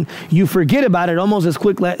dreaming and you forget about it almost as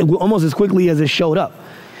quickly as it showed up.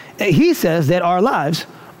 He says that our lives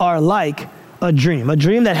are like a dream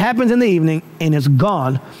that happens in the evening and is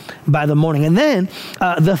gone by the morning. And then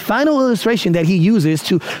the final illustration that he uses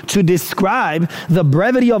to describe the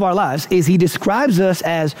brevity of our lives is he describes us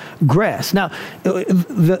as grass. Now,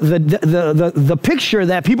 the picture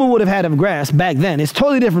that people would have had of grass back then is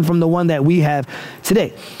totally different from the one that we have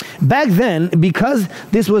today. Back then, because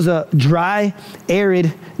this was a dry,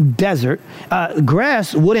 arid desert,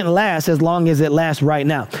 grass wouldn't last as long as it lasts right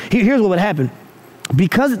now. Here's what would happen.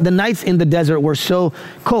 Because the nights in the desert were so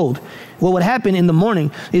cold, what would happen in the morning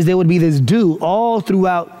is there would be this dew all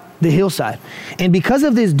throughout the hillside. And because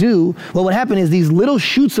of this dew, what would happen is these little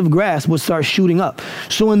shoots of grass would start shooting up.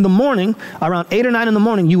 So in the morning, around 8 or 9 in the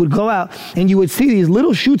morning, you would go out and you would see these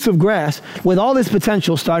little shoots of grass with all this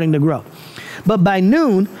potential starting to grow. But by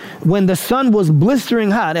noon, when the sun was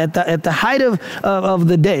blistering hot at the height of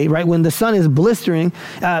the day, right, when the sun is blistering,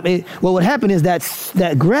 what would happen is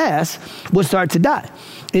that grass would start to die.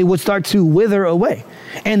 It would start to wither away.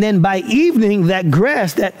 And then by evening, that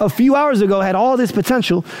grass that a few hours ago had all this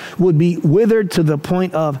potential would be withered to the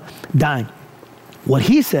point of dying. What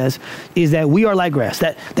he says is that we are like grass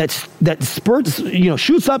that spurts,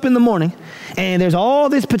 shoots up in the morning, and there's all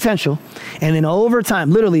this potential, and then over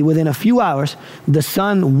time, literally within a few hours, the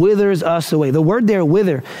sun withers us away. The word there,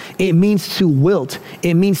 wither, it means to wilt.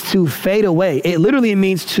 It means to fade away. It literally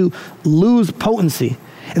means to lose potency.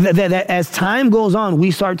 That as time goes on,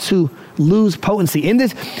 we start to lose potency. In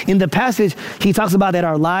the passage, he talks about that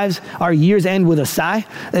our years end with a sigh.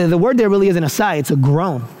 The word there really isn't a sigh, it's a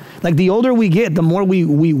groan. Like the older we get, the more we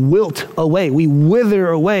wilt away, we wither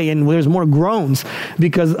away, and there's more groans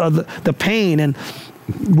because of the pain, and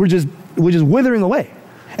we're just withering away.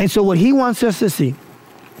 And so what he wants us to see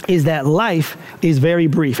is that life is very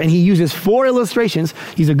brief. And he uses 4 illustrations.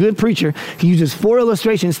 He's a good preacher. He uses 4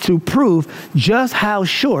 illustrations to prove just how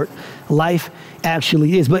short life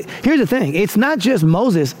actually is. But here's the thing. It's not just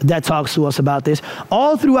Moses that talks to us about this.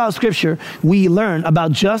 All throughout Scripture, we learn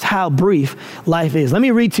about just how brief life is. Let me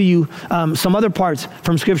read to you some other parts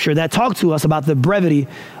from Scripture that talk to us about the brevity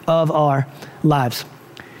of our lives.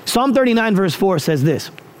 Psalm 39 verse 4 says this,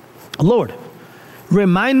 Lord,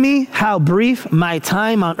 remind me how brief my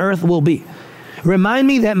time on earth will be. Remind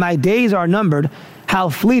me that my days are numbered, how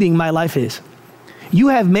fleeting my life is. You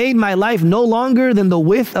have made my life no longer than the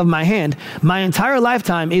width of my hand. My entire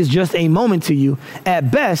lifetime is just a moment to you.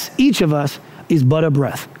 At best, each of us is but a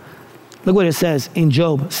breath. Look what it says in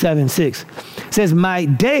Job 7:6. It says, my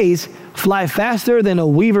days fly faster than a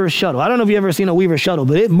weaver's shuttle. I don't know if you've ever seen a weaver's shuttle,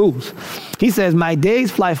 but it moves. He says, my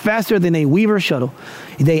days fly faster than a weaver's shuttle.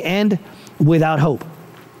 They end without hope.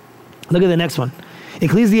 Look at the next one.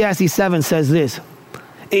 Ecclesiastes 7 says this,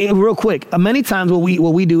 real quick, many times what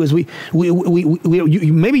we do is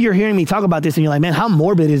maybe you're hearing me talk about this and you're like, man, how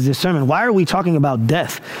morbid is this sermon? Why are we talking about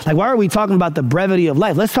death? Like, why are we talking about the brevity of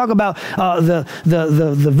life? Let's talk about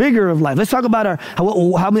the vigor of life. Let's talk about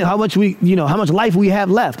how much life we have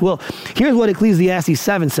left. Well, here's what Ecclesiastes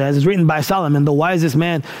 7 says. It's written by Solomon, the wisest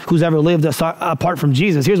man who's ever lived apart from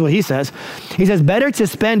Jesus. Here's what he says. He says, better to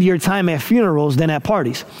spend your time at funerals than at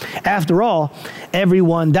parties. After all,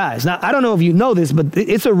 everyone dies. Now, I don't know if you know this, but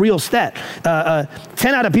it's a real stat.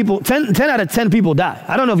 10 out of 10 people die.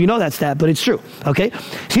 I don't know if you know that stat, but it's true. Okay.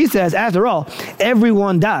 He says, after all,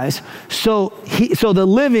 everyone dies. So the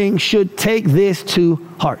living should take this to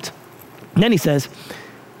heart. And then he says,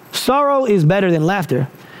 sorrow is better than laughter,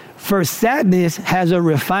 for sadness has a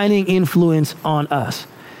refining influence on us.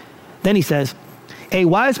 Then he says, a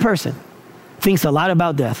wise person thinks a lot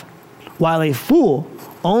about death, while a fool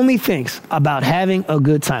only thinks about having a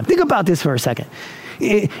good time. Think about this for a second.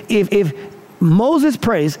 If Moses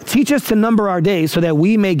prays, teach us to number our days so that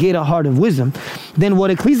we may get a heart of wisdom, then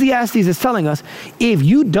what Ecclesiastes is telling us, if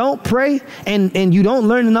you don't pray and you don't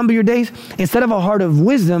learn to number your days, instead of a heart of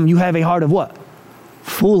wisdom, you have a heart of what?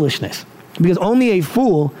 Foolishness. Because only a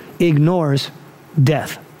fool ignores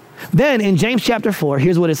death. Then in James chapter 4,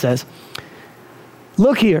 here's what it says.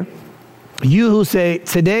 Look here. You who say,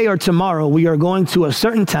 today or tomorrow, we are going to a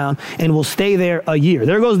certain town and we'll stay there a year.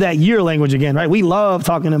 There goes that year language again, right? We love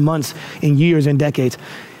talking in months and years and decades.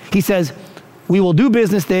 He says, we will do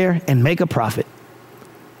business there and make a profit.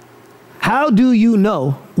 How do you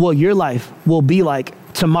know what your life will be like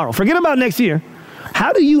tomorrow? Forget about next year.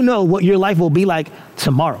 How do you know what your life will be like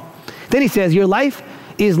tomorrow? Then he says, your life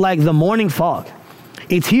is like the morning fog.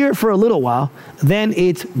 It's here for a little while, then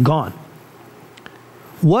it's gone.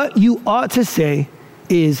 What you ought to say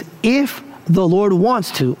is, if the Lord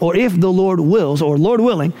wants to, or if the Lord wills, or Lord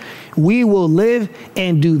willing, we will live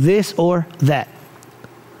and do this or that.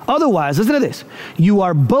 Otherwise, listen to this. You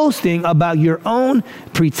are boasting about your own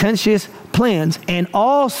pretentious plans, and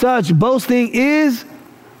all such boasting is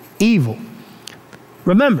evil.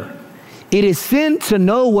 Remember, it is sin to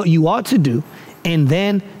know what you ought to do and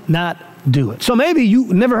then not do it. So maybe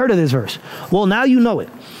you never heard of this verse. Well, now you know it.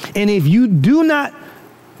 And if you do not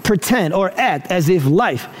pretend or act as if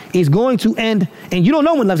life is going to end, and you don't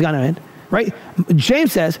know when life's going to end, right?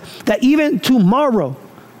 James says that even tomorrow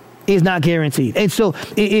is not guaranteed. And so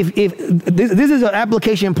if this is an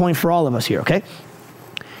application point for all of us here, okay?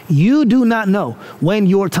 You do not know when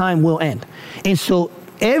your time will end. And so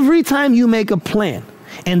every time you make a plan,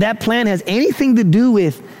 and that plan has anything to do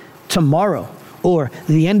with tomorrow or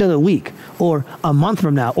the end of the week or a month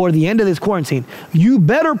from now or the end of this quarantine, you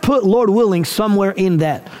better put Lord willing somewhere in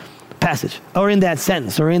that passage or in that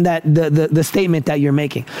sentence or in that the statement that you're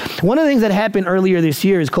making. One of the things that happened earlier this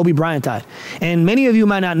year is Kobe Bryant died. And many of you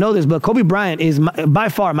might not know this, but Kobe Bryant is by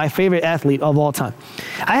far my favorite athlete of all time.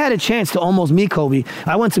 I had a chance to almost meet Kobe.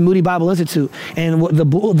 I went to Moody Bible Institute, and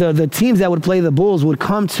the teams that would play the Bulls would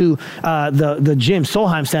come to the gym,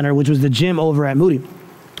 Solheim Center, which was the gym over at Moody.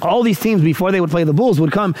 All these teams, before they would play the Bulls,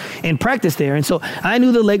 would come and practice there. And so I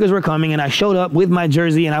knew the Lakers were coming, and I showed up with my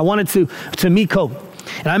jersey, and I wanted to meet Kobe.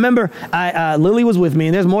 And I remember Lily was with me,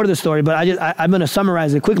 and there's more to the story, but I'm going to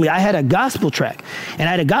summarize it quickly. I had a gospel track, and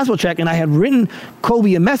I had written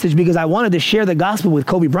Kobe a message because I wanted to share the gospel with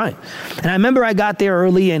Kobe Bryant. And I remember I got there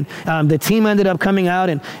early, and the team ended up coming out,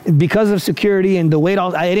 and because of security and the wait,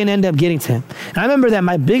 I didn't end up getting to him. And I remember that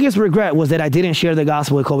my biggest regret was that I didn't share the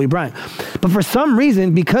gospel with Kobe Bryant. But for some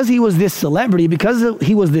reason, because he was this celebrity, because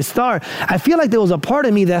he was this star, I feel like there was a part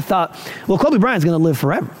of me that thought, well, Kobe Bryant's going to live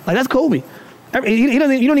forever. Like, that's Kobe. You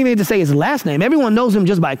don't even need to say his last name. Everyone knows him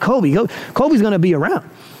just by Kobe. Kobe's going to be around.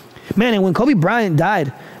 Man, and when Kobe Bryant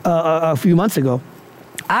died a few months ago,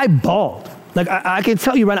 I bawled. Like, I can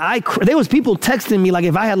tell you right now, there was people texting me like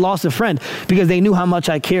if I had lost a friend because they knew how much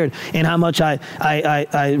I cared and how much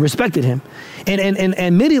I respected him. And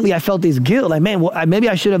immediately I felt this guilt. Like, man, maybe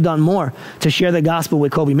I should have done more to share the gospel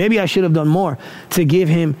with Kobe. Maybe I should have done more to give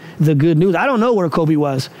him the good news. I don't know where Kobe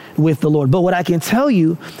was with the Lord. But what I can tell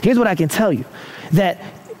you, here's what I can tell you. That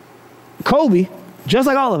Kobe, just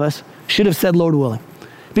like all of us, should have said Lord willing.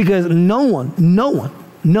 Because no one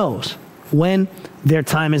knows when their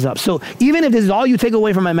time is up. So even if this is all you take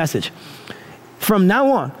away from my message, from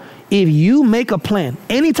now on, if you make a plan,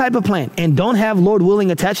 any type of plan, and don't have Lord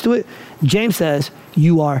willing attached to it, James says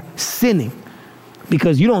you are sinning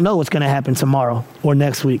because you don't know what's going to happen tomorrow or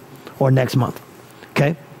next week or next month,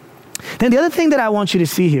 okay? Then the other thing that I want you to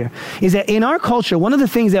see here is that in our culture, one of the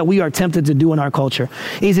things that we are tempted to do in our culture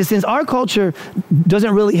is that since our culture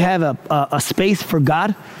doesn't really have a space for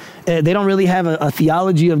God, They don't really have a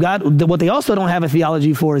theology of God. What they also don't have a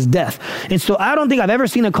theology for is death. And so I don't think I've ever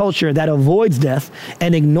seen a culture that avoids death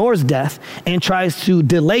and ignores death and tries to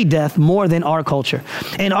delay death more than our culture.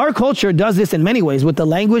 And our culture does this in many ways with the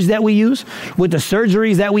language that we use, with the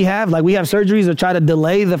surgeries that we have. Like we have surgeries that try to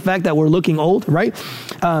delay the fact that we're looking old, right?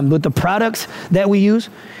 With the products that we use.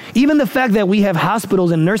 Even the fact that we have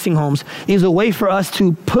hospitals and nursing homes is a way for us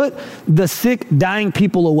to put the sick, dying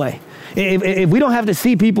people away. If we don't have to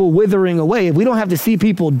see people withering away, if we don't have to see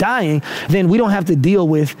people dying, then we don't have to deal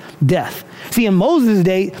with death. See, in Moses'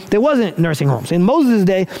 day, there wasn't nursing homes. In Moses'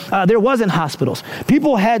 day, there wasn't hospitals.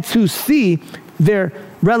 People had to see their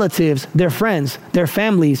relatives, their friends, their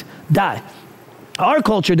families die. Our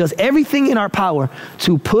culture does everything in our power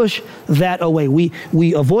to push that away. We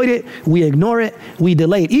avoid it, we ignore it, we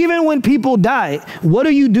delay it. Even when people die, what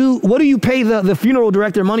do you do? What do you pay the funeral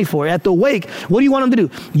director money for? At the wake, what do you want them to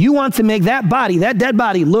do? You want to make that body, that dead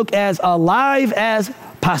body, look as alive as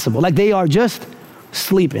possible, like they are just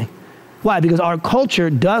sleeping. Why? Because our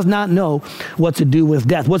culture does not know what to do with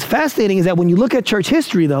death. What's fascinating is that when you look at church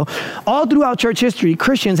history, though, all throughout church history,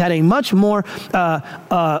 Christians had a much more, they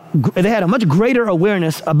had a much greater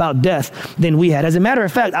awareness about death than we had. As a matter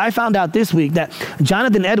of fact, I found out this week that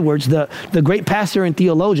Jonathan Edwards, the great pastor and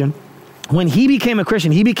theologian, when he became a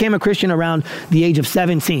Christian around the age of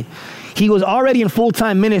 17. He was already in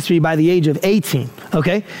full-time ministry by the age of 18,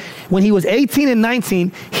 okay? When he was 18 and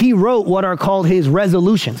 19, he wrote what are called his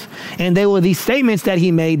resolutions. And they were these statements that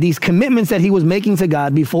he made, these commitments that he was making to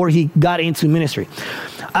God before he got into ministry.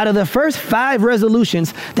 Out of the first 5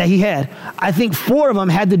 resolutions that he had, I think 4 of them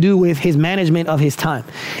had to do with his management of his time.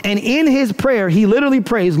 And in his prayer, he literally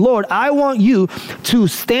prays, Lord, I want you to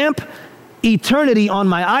stamp eternity on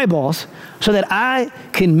my eyeballs so that I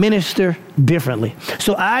can minister differently.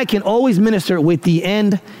 So I can always minister with the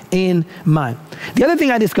end in mind. The other thing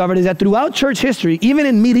I discovered is that throughout church history, even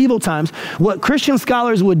in medieval times, what Christian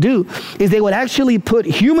scholars would do is they would actually put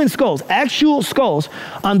human skulls, actual skulls,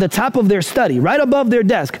 on the top of their study, right above their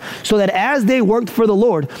desk, so that as they worked for the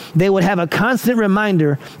Lord, they would have a constant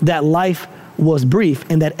reminder that life was brief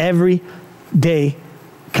and that every day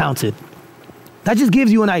counted. That just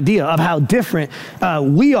gives you an idea of how different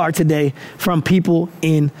we are today from people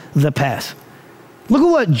in the past. Look at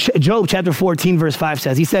what Job chapter 14 verse 5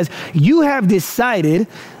 says. He says, you have decided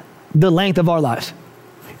the length of our lives.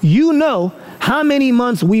 You know how many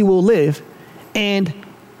months we will live and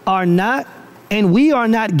we are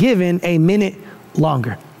not given a minute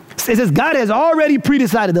longer. It says God has already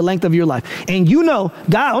pre-decided the length of your life. And you know,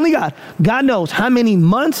 God knows how many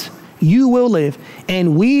months you will live,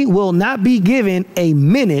 and we will not be given a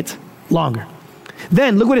minute longer.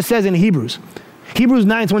 Then look what it says in Hebrews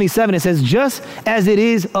 9:27. It says, just as it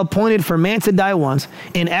is appointed for man to die once,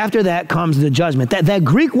 and after that comes the judgment. That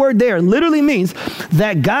Greek word there literally means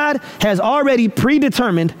that God has already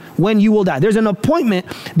predetermined when you will die. There's an appointment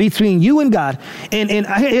between you and God. And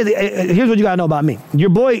here's what you gotta know about me. Your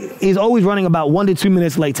boy is always running about 1 to 2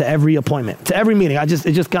 minutes late to every appointment, to every meeting. It's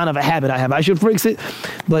just kind of a habit I have. I should fix it,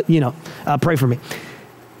 but pray for me.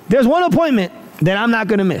 There's one appointment that I'm not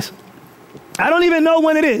gonna miss. I don't even know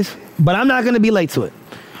when it is, but I'm not going to be late to it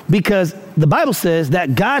because the Bible says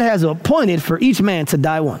that God has appointed for each man to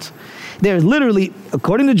die once. There's literally,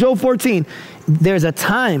 according to Job 14, there's a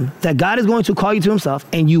time that God is going to call you to himself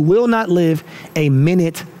and you will not live a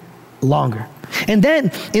minute longer. And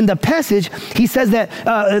then in the passage, he says it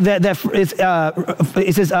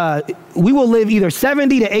says we will live either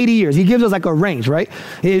 70 to 80 years. He gives us like a range, right?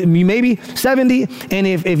 Maybe 70, and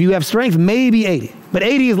if you have strength, maybe 80. But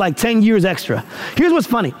 80 is like 10 years extra. Here's what's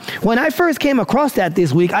funny. When I first came across that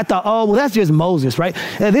this week, I thought, oh, well, that's just Moses, right?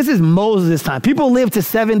 This is Moses' time. People lived to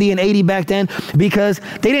 70 and 80 back then because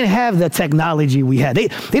they didn't have the technology we had. They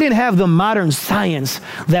didn't have the modern science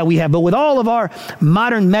that we have. But with all of our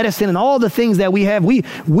modern medicine and all the things that we have, we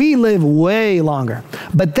live way longer.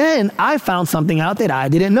 But then I found something out that I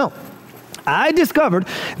didn't know. I discovered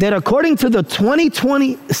that according to the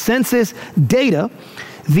 2020 census data,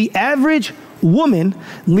 the average woman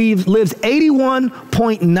lives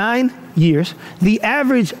 81.9 years. The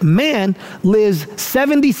average man lives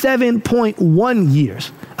 77.1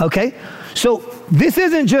 years, okay? So this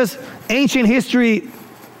isn't just ancient history,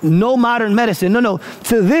 no modern medicine. No.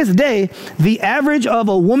 To this day, the average of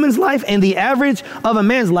a woman's life and the average of a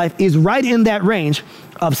man's life is right in that range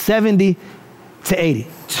of 70 to 80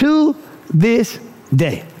 to this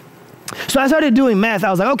day. So I started doing math. I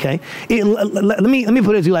was like, okay, let me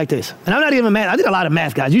put it to you like this. And I'm not even math. I did a lot of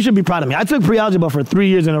math, guys. You should be proud of me. I took pre-algebra for 3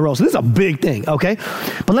 years in a row. So this is a big thing, okay?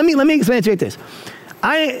 But let me explain it to you like this.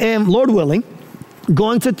 I am, Lord willing,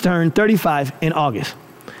 going to turn 35 in August.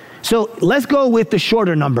 So let's go with the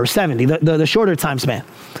shorter number, 70, the shorter time span.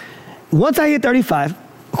 Once I hit 35,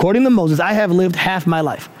 according to Moses, I have lived half my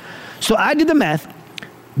life. So I did the math.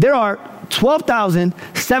 There are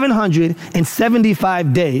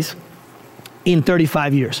 12,775 days in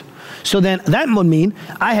 35 years. So then that would mean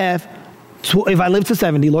I have, if I live to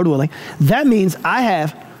 70, Lord willing, that means I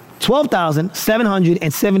have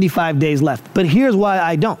 12,775 days left. But here's why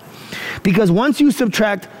I don't. Because once you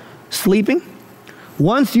subtract sleeping,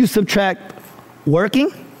 once you subtract working,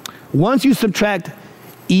 once you subtract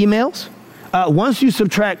emails, once you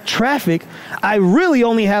subtract traffic, I really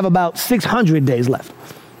only have about 600 days left,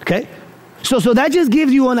 okay? So that just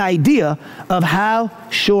gives you an idea of how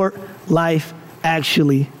short life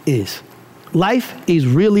actually is. Life is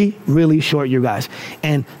really, really short, you guys.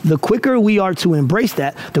 And the quicker we are to embrace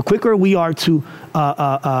that, the quicker we are to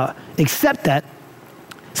accept that,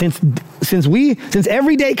 since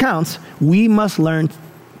every day counts, we must learn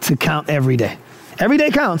to count every day. Every day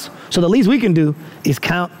counts, so the least we can do is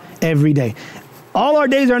count every day. All our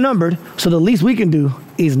days are numbered, so the least we can do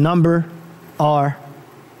is number our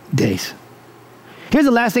days. Here's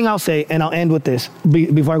the last thing I'll say, and I'll end with this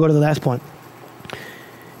before I go to the last point.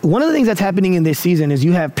 One of the things that's happening in this season is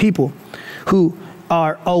you have people who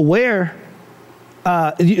are aware.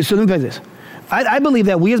 So let me put this. I believe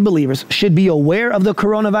that we as believers should be aware of the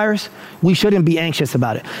coronavirus. We shouldn't be anxious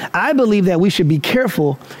about it. I believe that we should be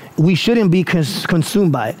careful. We shouldn't be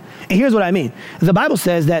consumed by it. And here's what I mean. The Bible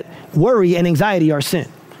says that worry and anxiety are sin.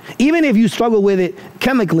 Even if you struggle with it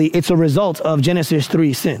chemically, it's a result of Genesis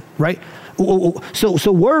 3 sin, right?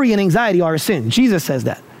 So worry and anxiety are a sin. Jesus says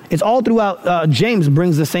that. It's all throughout. James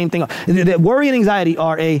brings the same thing up. That worry and anxiety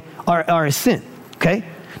are a sin, okay?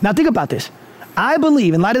 Now think about this. I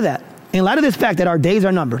believe, in light of this fact that our days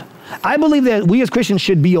are numbered, I believe that we as Christians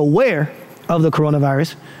should be aware of the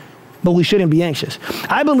coronavirus, but we shouldn't be anxious.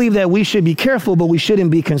 I believe that we should be careful, but we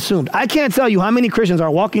shouldn't be consumed. I can't tell you how many Christians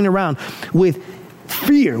are walking around with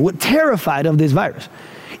fear, terrified of this virus.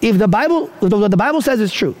 If what the Bible says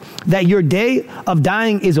is true, that your day of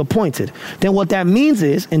dying is appointed, then what that means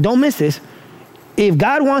is, and don't miss this, if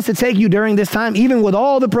God wants to take you during this time, even with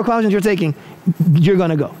all the precautions you're taking, you're going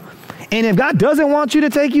to go. And if God doesn't want you to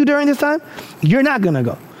take you during this time, you're not going to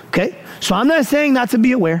go, okay? So I'm not saying not to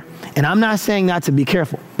be aware, and I'm not saying not to be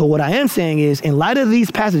careful. But what I am saying is, in light of these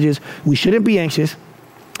passages, we shouldn't be anxious,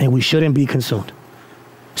 and we shouldn't be consumed.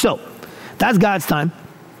 So that's God's time.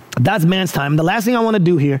 That's man's time. The last thing I want to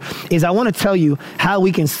do here is I want to tell you how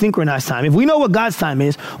we can synchronize time. If we know what God's time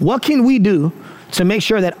is, what can we do to make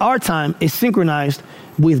sure that our time is synchronized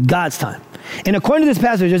with God's time? And according to this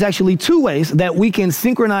passage, there's actually two ways that we can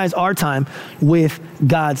synchronize our time with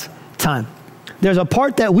God's time. There's a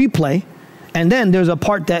part that we play, and then there's a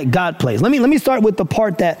part that God plays. Let me start with the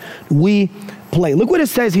part that we play. Look what it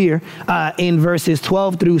says here in verses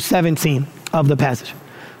 12 through 17 of the passage.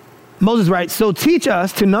 Moses writes, "So teach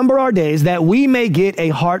us to number our days that we may get a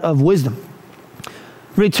heart of wisdom.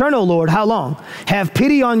 Return, O Lord, how long? Have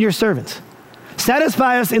pity on your servants.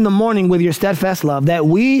 Satisfy us in the morning with your steadfast love, that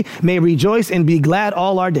we may rejoice and be glad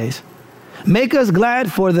all our days. Make us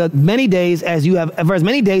glad for as many days as you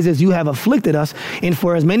have afflicted us, and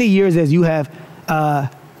for as many years as we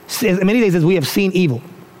have seen evil.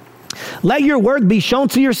 Let your work be shown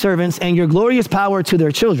to your servants and your glorious power to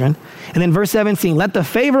their children." And then verse 17, "Let the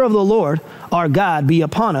favor of the Lord our God be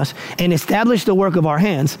upon us and establish the work of our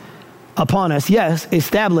hands upon us." Yes,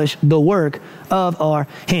 establish the work of our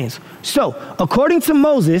hands. So according to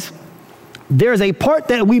Moses, there's a part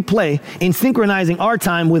that we play in synchronizing our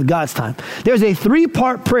time with God's time. There's a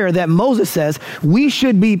 3-part prayer that Moses says we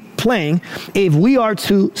should be playing if we are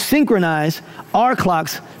to synchronize our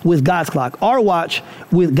clocks with God's clock, our watch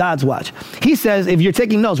with God's watch. He says, if you're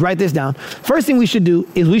taking notes, write this down. First thing we should do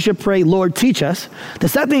is we should pray, "Lord, teach us." The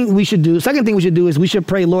second thing we should do is we should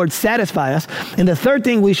pray, "Lord, satisfy us." And the third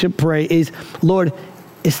thing we should pray is, "Lord,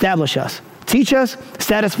 establish us." Teach us,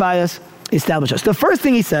 satisfy us, establish us. The first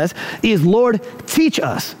thing he says is, "Lord, teach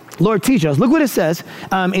us." Lord, teach us. Look what it says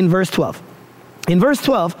in verse 12. In verse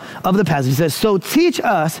 12 of the passage, it says, "So teach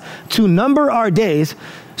us to number our days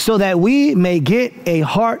so that we may get a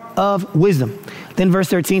heart of wisdom." Then verse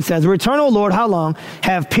 13 says, "Return, O Lord, how long?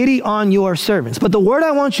 Have pity on your servants." But the word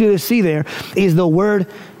I want you to see there is the word,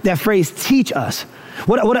 that phrase, "teach us."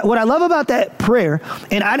 What I love about that prayer,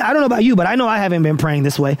 and I don't know about you, but I know I haven't been praying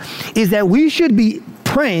this way, is that we should be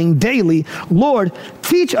praying daily, "Lord,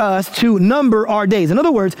 teach us to number our days." In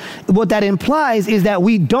other words, what that implies is that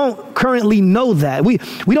we don't currently know that. We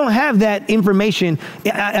don't have that information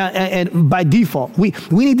by default. We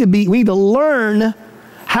need to learn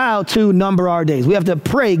how to number our days. We have to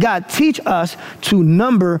pray, God, teach us to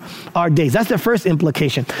number our days. That's the first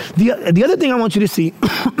implication. The other thing I want you to see,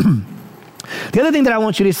 the other thing that I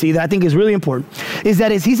want you to see that I think is really important is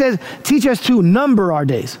that he says, teach us to number our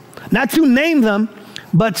days. Not to name them,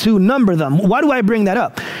 but to number them. Why do I bring that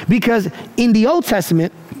up? Because in the Old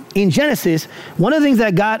Testament, in Genesis, one of the things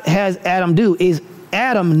that God has Adam do is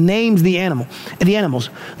Adam names the animals.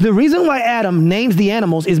 The reason why Adam names the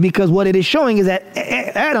animals is because what it is showing is that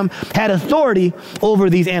Adam had authority over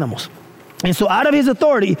these animals. And so out of his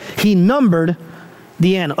authority, he numbered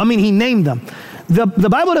the animal. He named them. The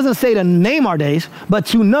Bible doesn't say to name our days, but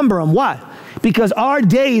to number them. Why? Because our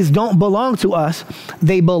days don't belong to us.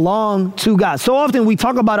 They belong to God. So often we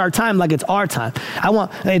talk about our time like it's our time.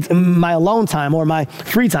 It's my alone time or my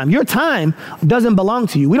free time. Your time doesn't belong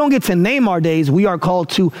to you. We don't get to name our days. We are called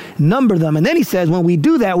to number them. And then he says, when we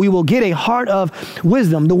do that, we will get a heart of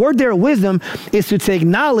wisdom. The word there, wisdom, is to take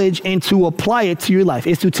knowledge and to apply it to your life.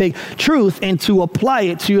 It's to take truth and to apply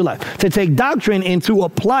it to your life. To take doctrine and to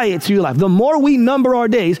apply it to your life. The more we number our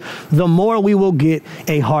days, the more we will get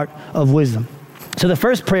a heart of wisdom. So the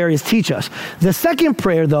first prayer is teach us. The second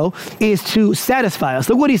prayer, though, is to satisfy us.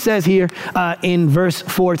 Look what he says here in verse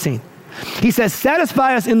 14. He says,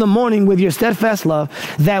 satisfy us in the morning with your steadfast love,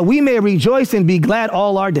 that we may rejoice and be glad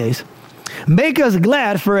all our days. Make us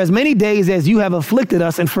glad for as many days as you have afflicted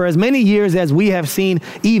us, and for as many years as we have seen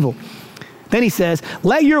evil. Then he says,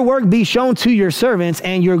 let your work be shown to your servants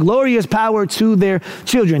and your glorious power to their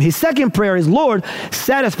children. His second prayer is, Lord,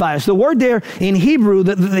 satisfy us. The word there in Hebrew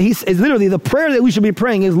is literally the prayer that we should be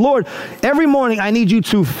praying is, Lord, every morning I need you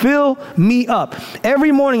to fill me up.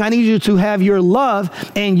 Every morning I need you to have your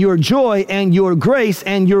love and your joy and your grace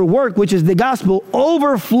and your work, which is the gospel,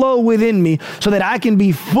 overflow within me so that I can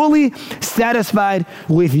be fully satisfied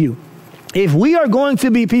with you. If we are going to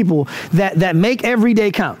be people that make every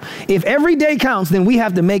day count, if every day counts, then we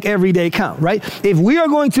have to make every day count, right? If we are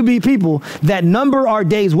going to be people that number our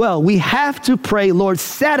days well, we have to pray, Lord,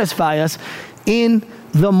 satisfy us in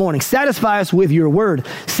the morning. Satisfy us with your word.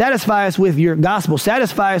 Satisfy us with your gospel.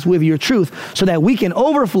 Satisfy us with your truth so that we can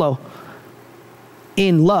overflow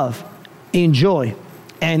in love, in joy,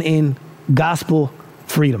 and in gospel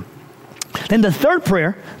freedom. Then the third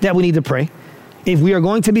prayer that we need to pray, if we are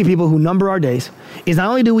going to be people who number our days, is not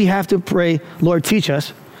only do we have to pray, Lord, teach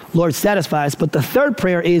us, Lord, satisfy us, but the third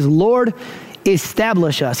prayer is, Lord,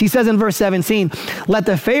 establish us. He says in verse 17, let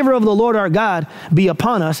the favor of the Lord our God be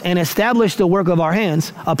upon us and establish the work of our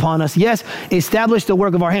hands upon us. Yes, establish the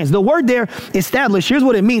work of our hands. The word there, establish, here's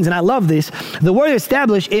what it means, and I love this. The word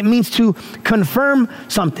establish, it means to confirm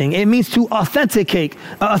something. It means to authenticate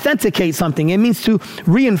something. It means to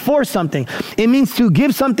reinforce something. It means to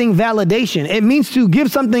give something validation. It means to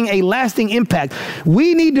give something a lasting impact.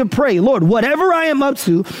 We need to pray, Lord, whatever I am up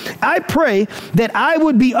to, I pray that I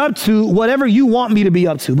would be up to whatever you want me to be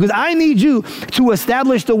up to, because I need you to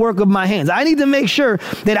establish the work of my hands. I need to make sure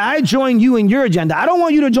that I join you in your agenda. I don't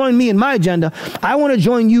want you to join me in my agenda. I want to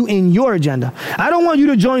join you in your agenda. I don't want you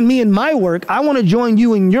to join me in my work. I want to join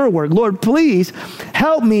you in your work. Lord, please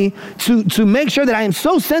help me to make sure that I am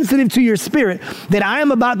so sensitive to your spirit that I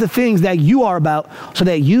am about the things that you are about so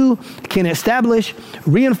that you can establish,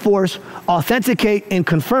 reinforce, authenticate, and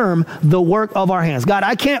confirm the work of our hands. God,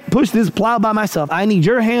 I can't push this plow by myself. I need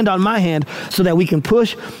your hand on my hand so that we can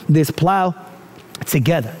push this plow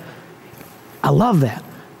together. I love that.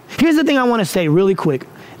 Here's the thing I want to say really quick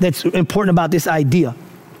that's important about this idea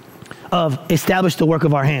of establish the work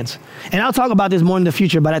of our hands. And I'll talk about this more in the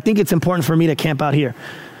future, but I think it's important for me to camp out here.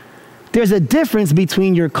 There's a difference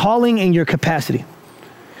between your calling and your capacity.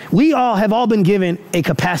 We have all been given a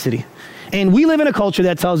capacity. And we live in a culture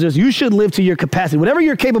that tells us you should live to your capacity. Whatever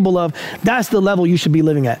you're capable of, that's the level you should be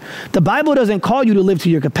living at. The Bible doesn't call you to live to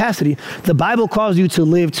your capacity. The Bible calls you to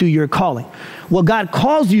live to your calling. What God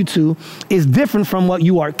calls you to is different from what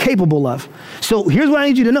you are capable of. So here's what I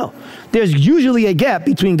need you to know. There's usually a gap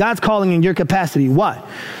between God's calling and your capacity. Why?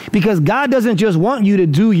 Because God doesn't just want you to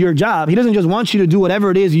do your job. He doesn't just want you to do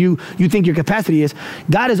whatever it is you think your capacity is.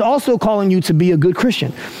 God is also calling you to be a good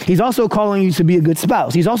Christian. He's also calling you to be a good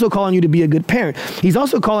spouse. He's also calling you to be a good parent. He's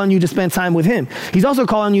also calling you to spend time with him. He's also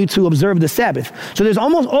calling you to observe the Sabbath. So there's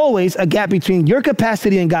almost always a gap between your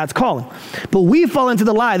capacity and God's calling. But we fall into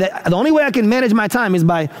the lie that the only way I can manage my time is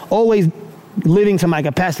by always living to my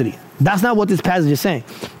capacity. That's not what this passage is saying.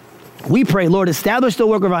 We pray, Lord, establish the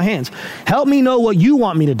work of our hands. Help me know what you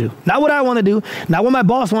want me to do. Not what I want to do, not what my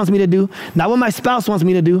boss wants me to do, not what my spouse wants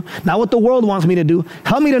me to do, not what the world wants me to do.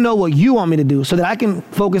 Help me to know what you want me to do so that I can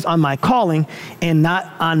focus on my calling and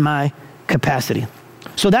not on my capacity.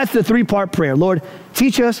 So that's the three-part prayer. Lord,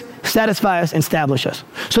 teach us, satisfy us, and establish us.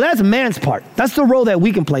 So that's man's part. That's the role that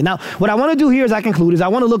we can play. Now, what I want to do here as I conclude is I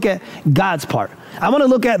want to look at God's part. I want to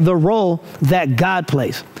look at the role that God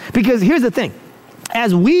plays. Because here's the thing.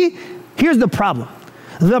 Here's the problem.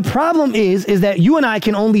 The problem is that you and I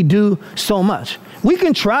can only do so much. We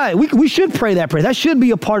can try. We should pray that prayer. That should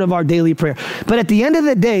be a part of our daily prayer. But at the end of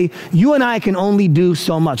the day, you and I can only do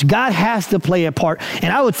so much. God has to play a part.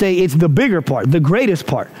 And I would say it's the bigger part, the greatest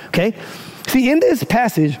part, okay? See, in this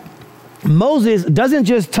passage, Moses doesn't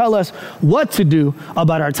just tell us what to do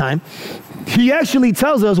about our time. He actually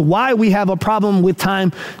tells us why we have a problem with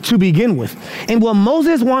time to begin with. And what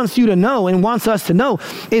Moses wants you to know and wants us to know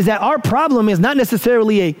is that our problem is not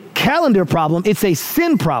necessarily a calendar problem, it's a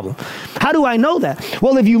sin problem. How do I know that?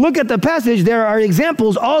 Well, if you look at the passage, there are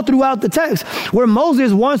examples all throughout the text where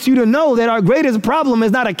Moses wants you to know that our greatest problem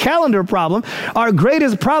is not a calendar problem. Our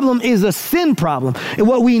greatest problem is a sin problem. And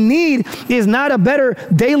what we need is not a better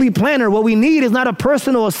daily planner. What we need is not a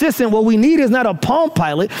personal assistant. What we need is not a Palm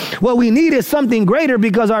Pilot. What we need is something greater,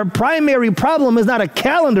 because our primary problem is not a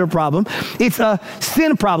calendar problem. It's a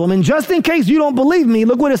sin problem. And just in case you don't believe me,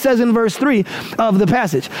 look what it says in verse 3 of the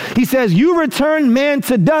passage. He says, you return man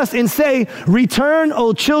to dust and say, return,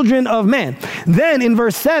 O children of man. Then in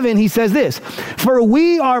verse 7, he says this, for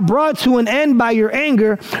we are brought to an end by your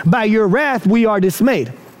anger, by your wrath we are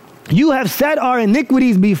dismayed. You have set our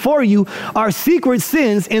iniquities before you, our secret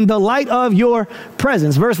sins in the light of your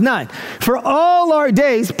presence. Verse 9, for all our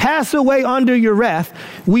days pass away under your wrath.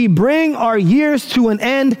 We bring our years to an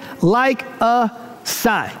end like a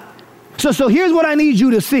sigh. So here's what I need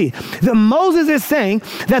you to see. That Moses is saying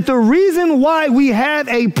that the reason why we have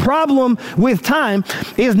a problem with time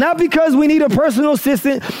is not because we need a personal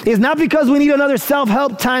assistant, is not because we need another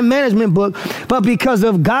self-help time management book, but because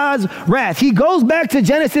of God's wrath. He goes back to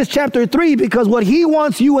Genesis chapter 3 because what he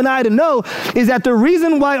wants you and I to know is that the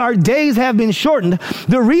reason why our days have been shortened,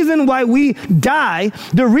 the reason why we die,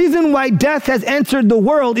 the reason why death has entered the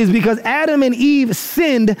world is because Adam and Eve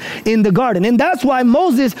sinned in the garden. And that's why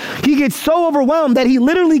Moses, he gets so overwhelmed that he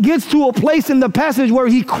literally gets to a place in the passage where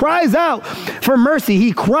he cries out for mercy.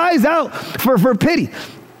 He cries out for pity.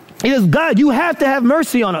 He says, God, you have to have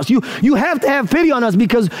mercy on us. You have to have pity on us,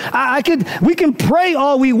 because we can pray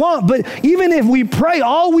all we want, but even if we pray,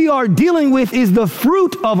 all we are dealing with is the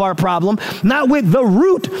fruit of our problem, not with the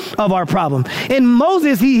root of our problem. And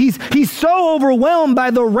Moses, he's so overwhelmed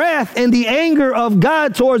by the wrath and the anger of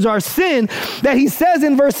God towards our sin that he says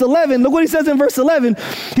in verse 11, look what he says in verse 11.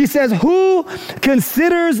 He says, who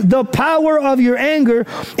considers the power of your anger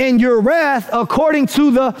and your wrath according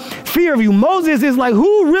to the fear of you? Moses is like,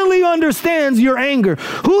 who really understands your anger?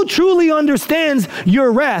 Who truly understands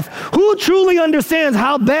your wrath? Who truly understands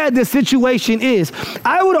how bad the situation is?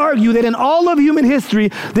 I would argue that in all of human history,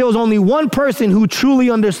 there was only one person who truly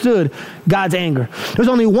understood God's anger. There's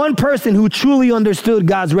only one person who truly understood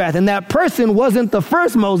God's wrath, and that person wasn't the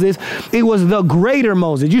first Moses, it was the greater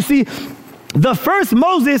Moses. You see, the first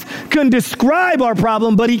Moses can describe our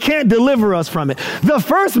problem, but he can't deliver us from it. The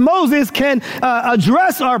first Moses can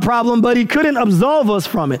address our problem, but he couldn't absolve us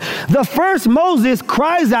from it. The first Moses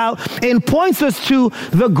cries out and points us to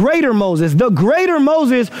the greater Moses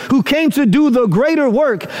who came to do the greater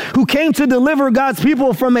work, who came to deliver God's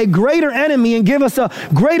people from a greater enemy and give us a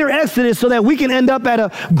greater exodus so that we can end up at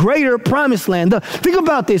a greater promised land. Think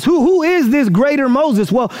about this. Who is this greater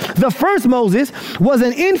Moses? Well, the first Moses was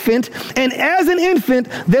an infant, and as an infant,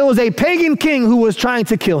 there was a pagan king who was trying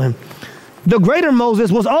to kill him. The greater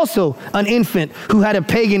Moses was also an infant who had a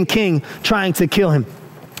pagan king trying to kill him.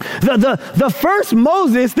 The first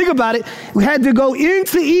Moses, think about it, had to go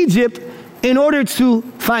into Egypt in order to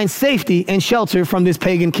find safety and shelter from this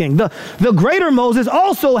pagan king. The greater Moses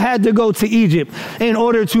also had to go to Egypt in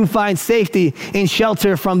order to find safety and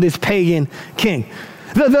shelter from this pagan king.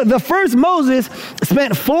 The first Moses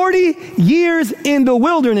spent 40 years in the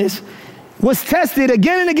wilderness, was tested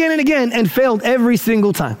again and again and again, and failed every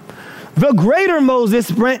single time. The greater Moses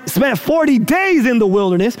spent 40 days in the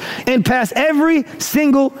wilderness and passed every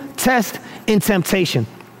single test and temptation.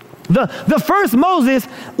 The first Moses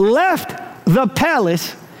left the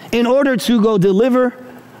palace in order to go deliver,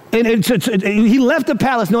 he left the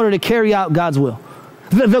palace in order to carry out God's will.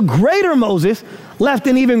 The greater Moses left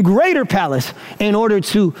an even greater palace in order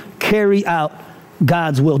to carry out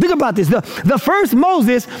God's will. Think about this. The first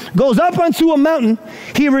Moses goes up onto a mountain,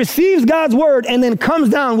 he receives God's word, and then comes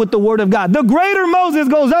down with the word of God. The greater Moses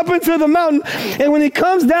goes up into the mountain, and when he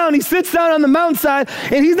comes down, he sits down on the mountainside,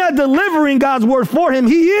 and he's not delivering God's word for him.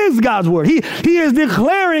 He is God's word. He is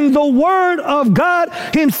declaring the word of God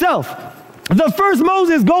himself. The first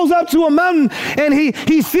Moses goes up to a mountain and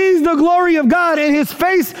he sees the glory of God and his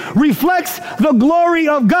face reflects the glory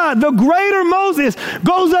of God. The greater Moses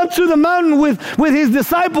goes up to the mountain with his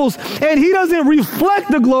disciples and he doesn't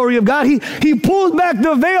reflect the glory of God. He pulls back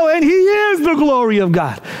the veil and he is the glory of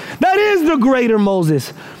God. That is the greater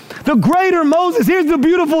Moses. The greater Moses, here's the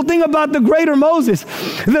beautiful thing about the greater Moses.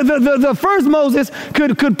 The first Moses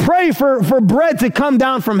could pray for bread to come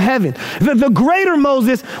down from heaven. The greater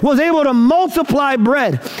Moses was able to multiply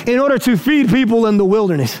bread in order to feed people in the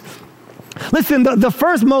wilderness. Listen, the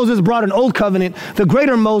first Moses brought an old covenant. The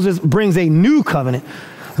greater Moses brings a new covenant.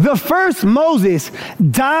 The first Moses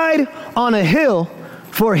died on a hill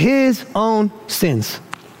for his own sins.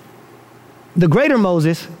 The greater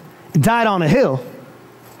Moses died on a hill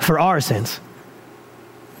for our sins.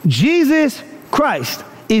 Jesus Christ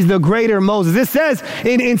is the greater Moses. It says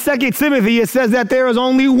in 2 Timothy, it says that there is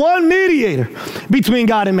only one mediator between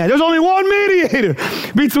God and man. There's only one mediator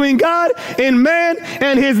between God and man,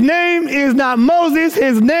 and his name is not Moses.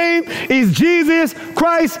 His name is Jesus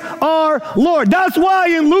Christ our Lord. That's why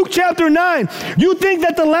in Luke chapter 9, you think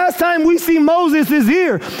that the last time we see Moses is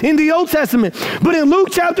here in the Old Testament. But in Luke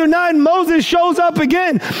chapter 9, Moses shows up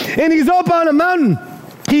again, and he's up on a mountain.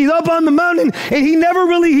 He's up on the mountain and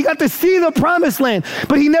he got to see the promised land,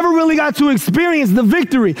 but he never really got to experience the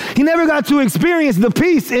victory. He never got to experience the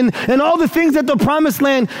peace and all the things that the promised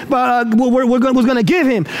land was going to give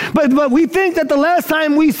him. But we think that the last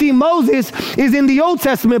time we see Moses is in the Old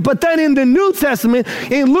Testament, but then in the New Testament,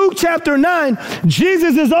 in Luke chapter 9,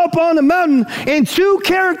 Jesus is up on the mountain and two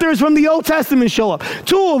characters from the Old Testament show up.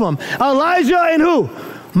 Two of them, Elijah and who?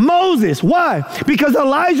 Moses. Why? Because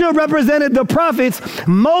Elijah represented the prophets,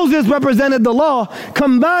 Moses represented the law.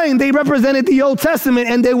 Combined, they represented the Old Testament,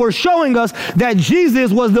 and they were showing us that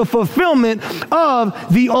Jesus was the fulfillment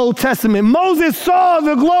of the Old Testament. Moses saw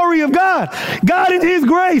the glory of God. God in his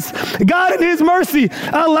grace, God in his mercy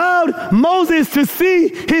allowed Moses to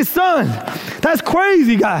see his son. That's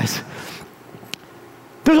crazy, guys.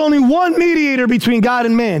 There's only one mediator between God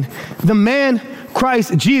and man, the man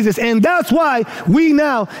Christ Jesus. And that's why we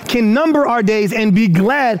now can number our days and be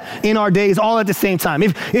glad in our days all at the same time.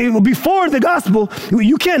 If before the gospel,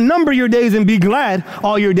 you can't number your days and be glad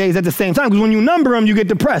all your days at the same time, because when you number them, you get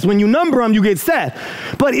depressed. When you number them, you get sad.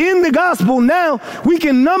 But in the gospel now, we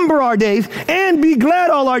can number our days and be glad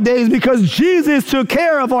all our days because Jesus took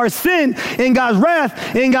care of our sin and God's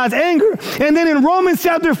wrath and God's anger. And then in Romans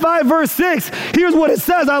chapter 5, verse 6, here's what it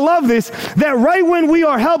says. I love this, that right when we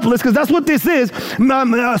are helpless, because that's what this is,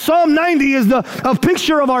 Psalm 90 is a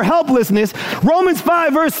picture of our helplessness. Romans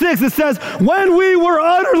 5 verse 6, it says, when we were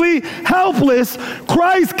utterly helpless,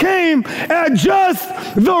 Christ came at just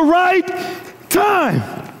the right time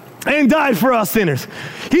and died for us sinners.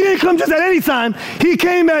 He didn't come just at any time. He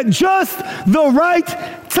came at just the right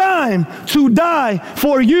time to die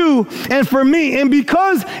for you and for me. And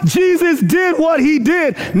because Jesus did what he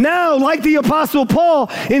did, now, like the Apostle Paul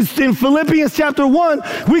in Philippians chapter 1,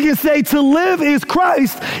 we can say to live is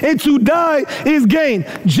Christ and to die is gain.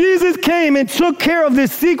 Jesus came and took care of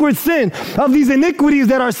this secret sin, of these iniquities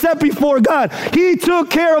that are set before God. He took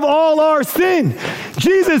care of all our sin.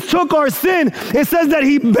 Jesus took our sin. It says that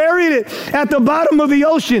he buried it at the bottom of the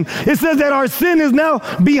ocean. It says that our sin is now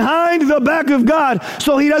behind the back of God,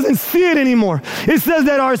 so he doesn't see it anymore. It says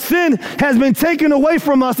that our sin has been taken away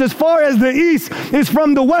from us as far as the east is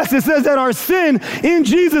from the west. It says that our sin in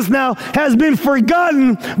Jesus now has been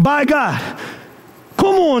forgotten by God.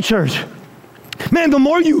 Come on, church. Man, the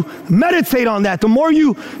more you meditate on that, the more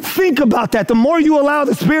you think about that, the more you allow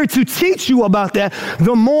the Spirit to teach you about that,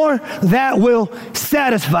 the more that will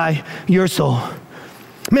satisfy your soul.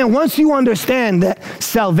 Man, once you understand that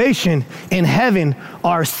salvation and heaven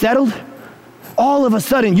are settled, all of a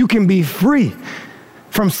sudden you can be free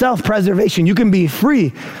from self-preservation. You can be free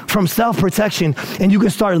from self-protection, and you can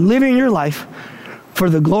start living your life for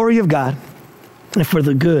the glory of God and for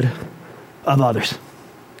the good of others.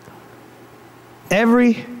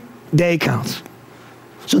 Every day counts.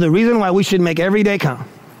 So the reason why we should make every day count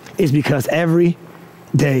is because every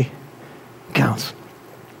day counts.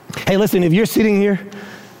 Hey, listen, if you're sitting here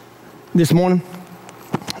this morning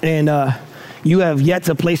and you have yet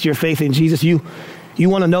to place your faith in Jesus, you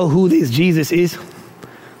want to know who this Jesus is,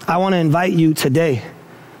 I want to invite you today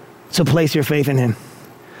to place your faith in him.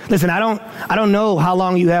 Listen, I don't know how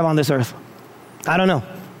long you have on this earth. I don't know.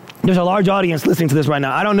 There's a large audience listening to this right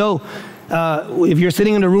now. I don't know if you're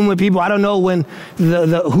sitting in a room with people. I don't know when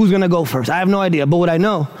who's going to go first. I have no idea. But what I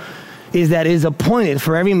know is that it is appointed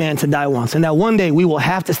for every man to die once, and that one day we will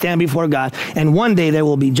have to stand before God, and one day there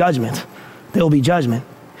will be judgment. There will be judgment.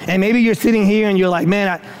 And maybe you're sitting here and you're like,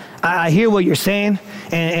 man, I hear what you're saying,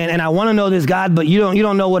 and I want to know this, God, but you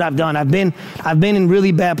don't know what I've done. I've been in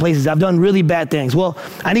really bad places. I've done really bad things. Well,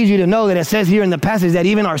 I need you to know that it says here in the passage that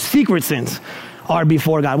even our secret sins are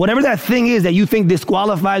before God. Whatever that thing is that you think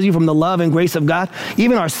disqualifies you from the love and grace of God,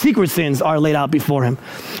 even our secret sins are laid out before him.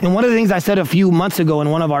 And one of the things I said a few months ago in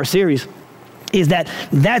one of our series is that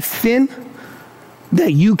sin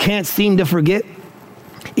that you can't seem to forget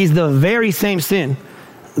is the very same sin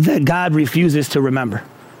that God refuses to remember.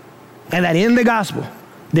 And that in the gospel,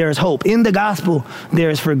 there is hope. In the gospel, there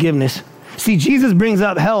is forgiveness. See, Jesus brings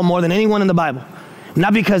up hell more than anyone in the Bible.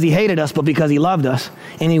 Not because he hated us, but because he loved us.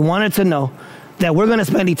 And he wanted to know that we're going to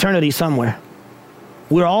spend eternity somewhere.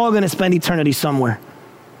 We're all going to spend eternity somewhere.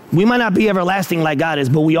 We might not be everlasting like God is,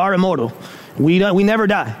 but we are immortal. We never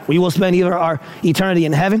die. We will spend either our eternity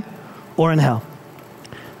in heaven or in hell.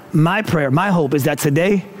 My prayer, my hope is that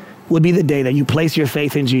today would be the day that you place your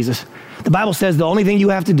faith in Jesus. The Bible says the only thing you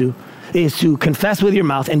have to do is to confess with your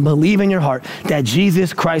mouth and believe in your heart that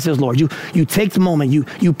Jesus Christ is Lord. You take the moment,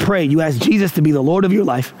 you pray, you ask Jesus to be the Lord of your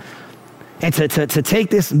life, and to take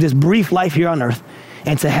this brief life here on earth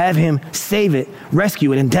and to have him save it,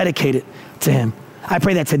 rescue it, and dedicate it to him. I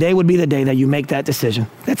pray that today would be the day that you make that decision,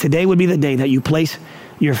 that today would be the day that you place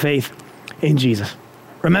your faith in Jesus.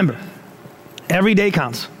 Remember, every day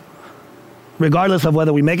counts, regardless of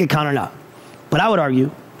whether we make it count or not. But I would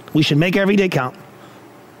argue we should make every day count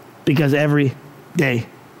because every day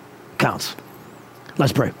counts.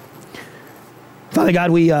 Let's pray. Father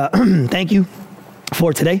God, we thank you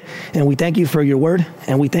for today, and we thank you for your word,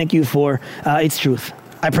 and we thank you for its truth.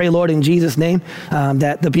 I pray, Lord, in Jesus' name,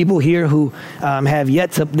 that the people here who have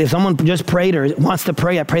yet to, if someone just prayed or wants to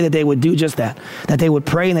pray, I pray that they would do just that they would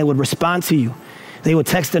pray and they would respond to you. They would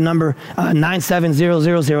text the number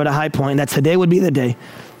 97000 to High Point, and that today would be the day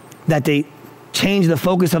that they change the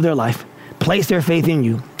focus of their life, place their faith in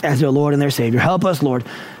you as their Lord and their Savior. Help us, Lord,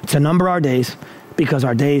 to number our days because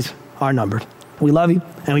our days are numbered. We love you,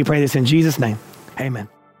 and we pray this in Jesus' name. Amen.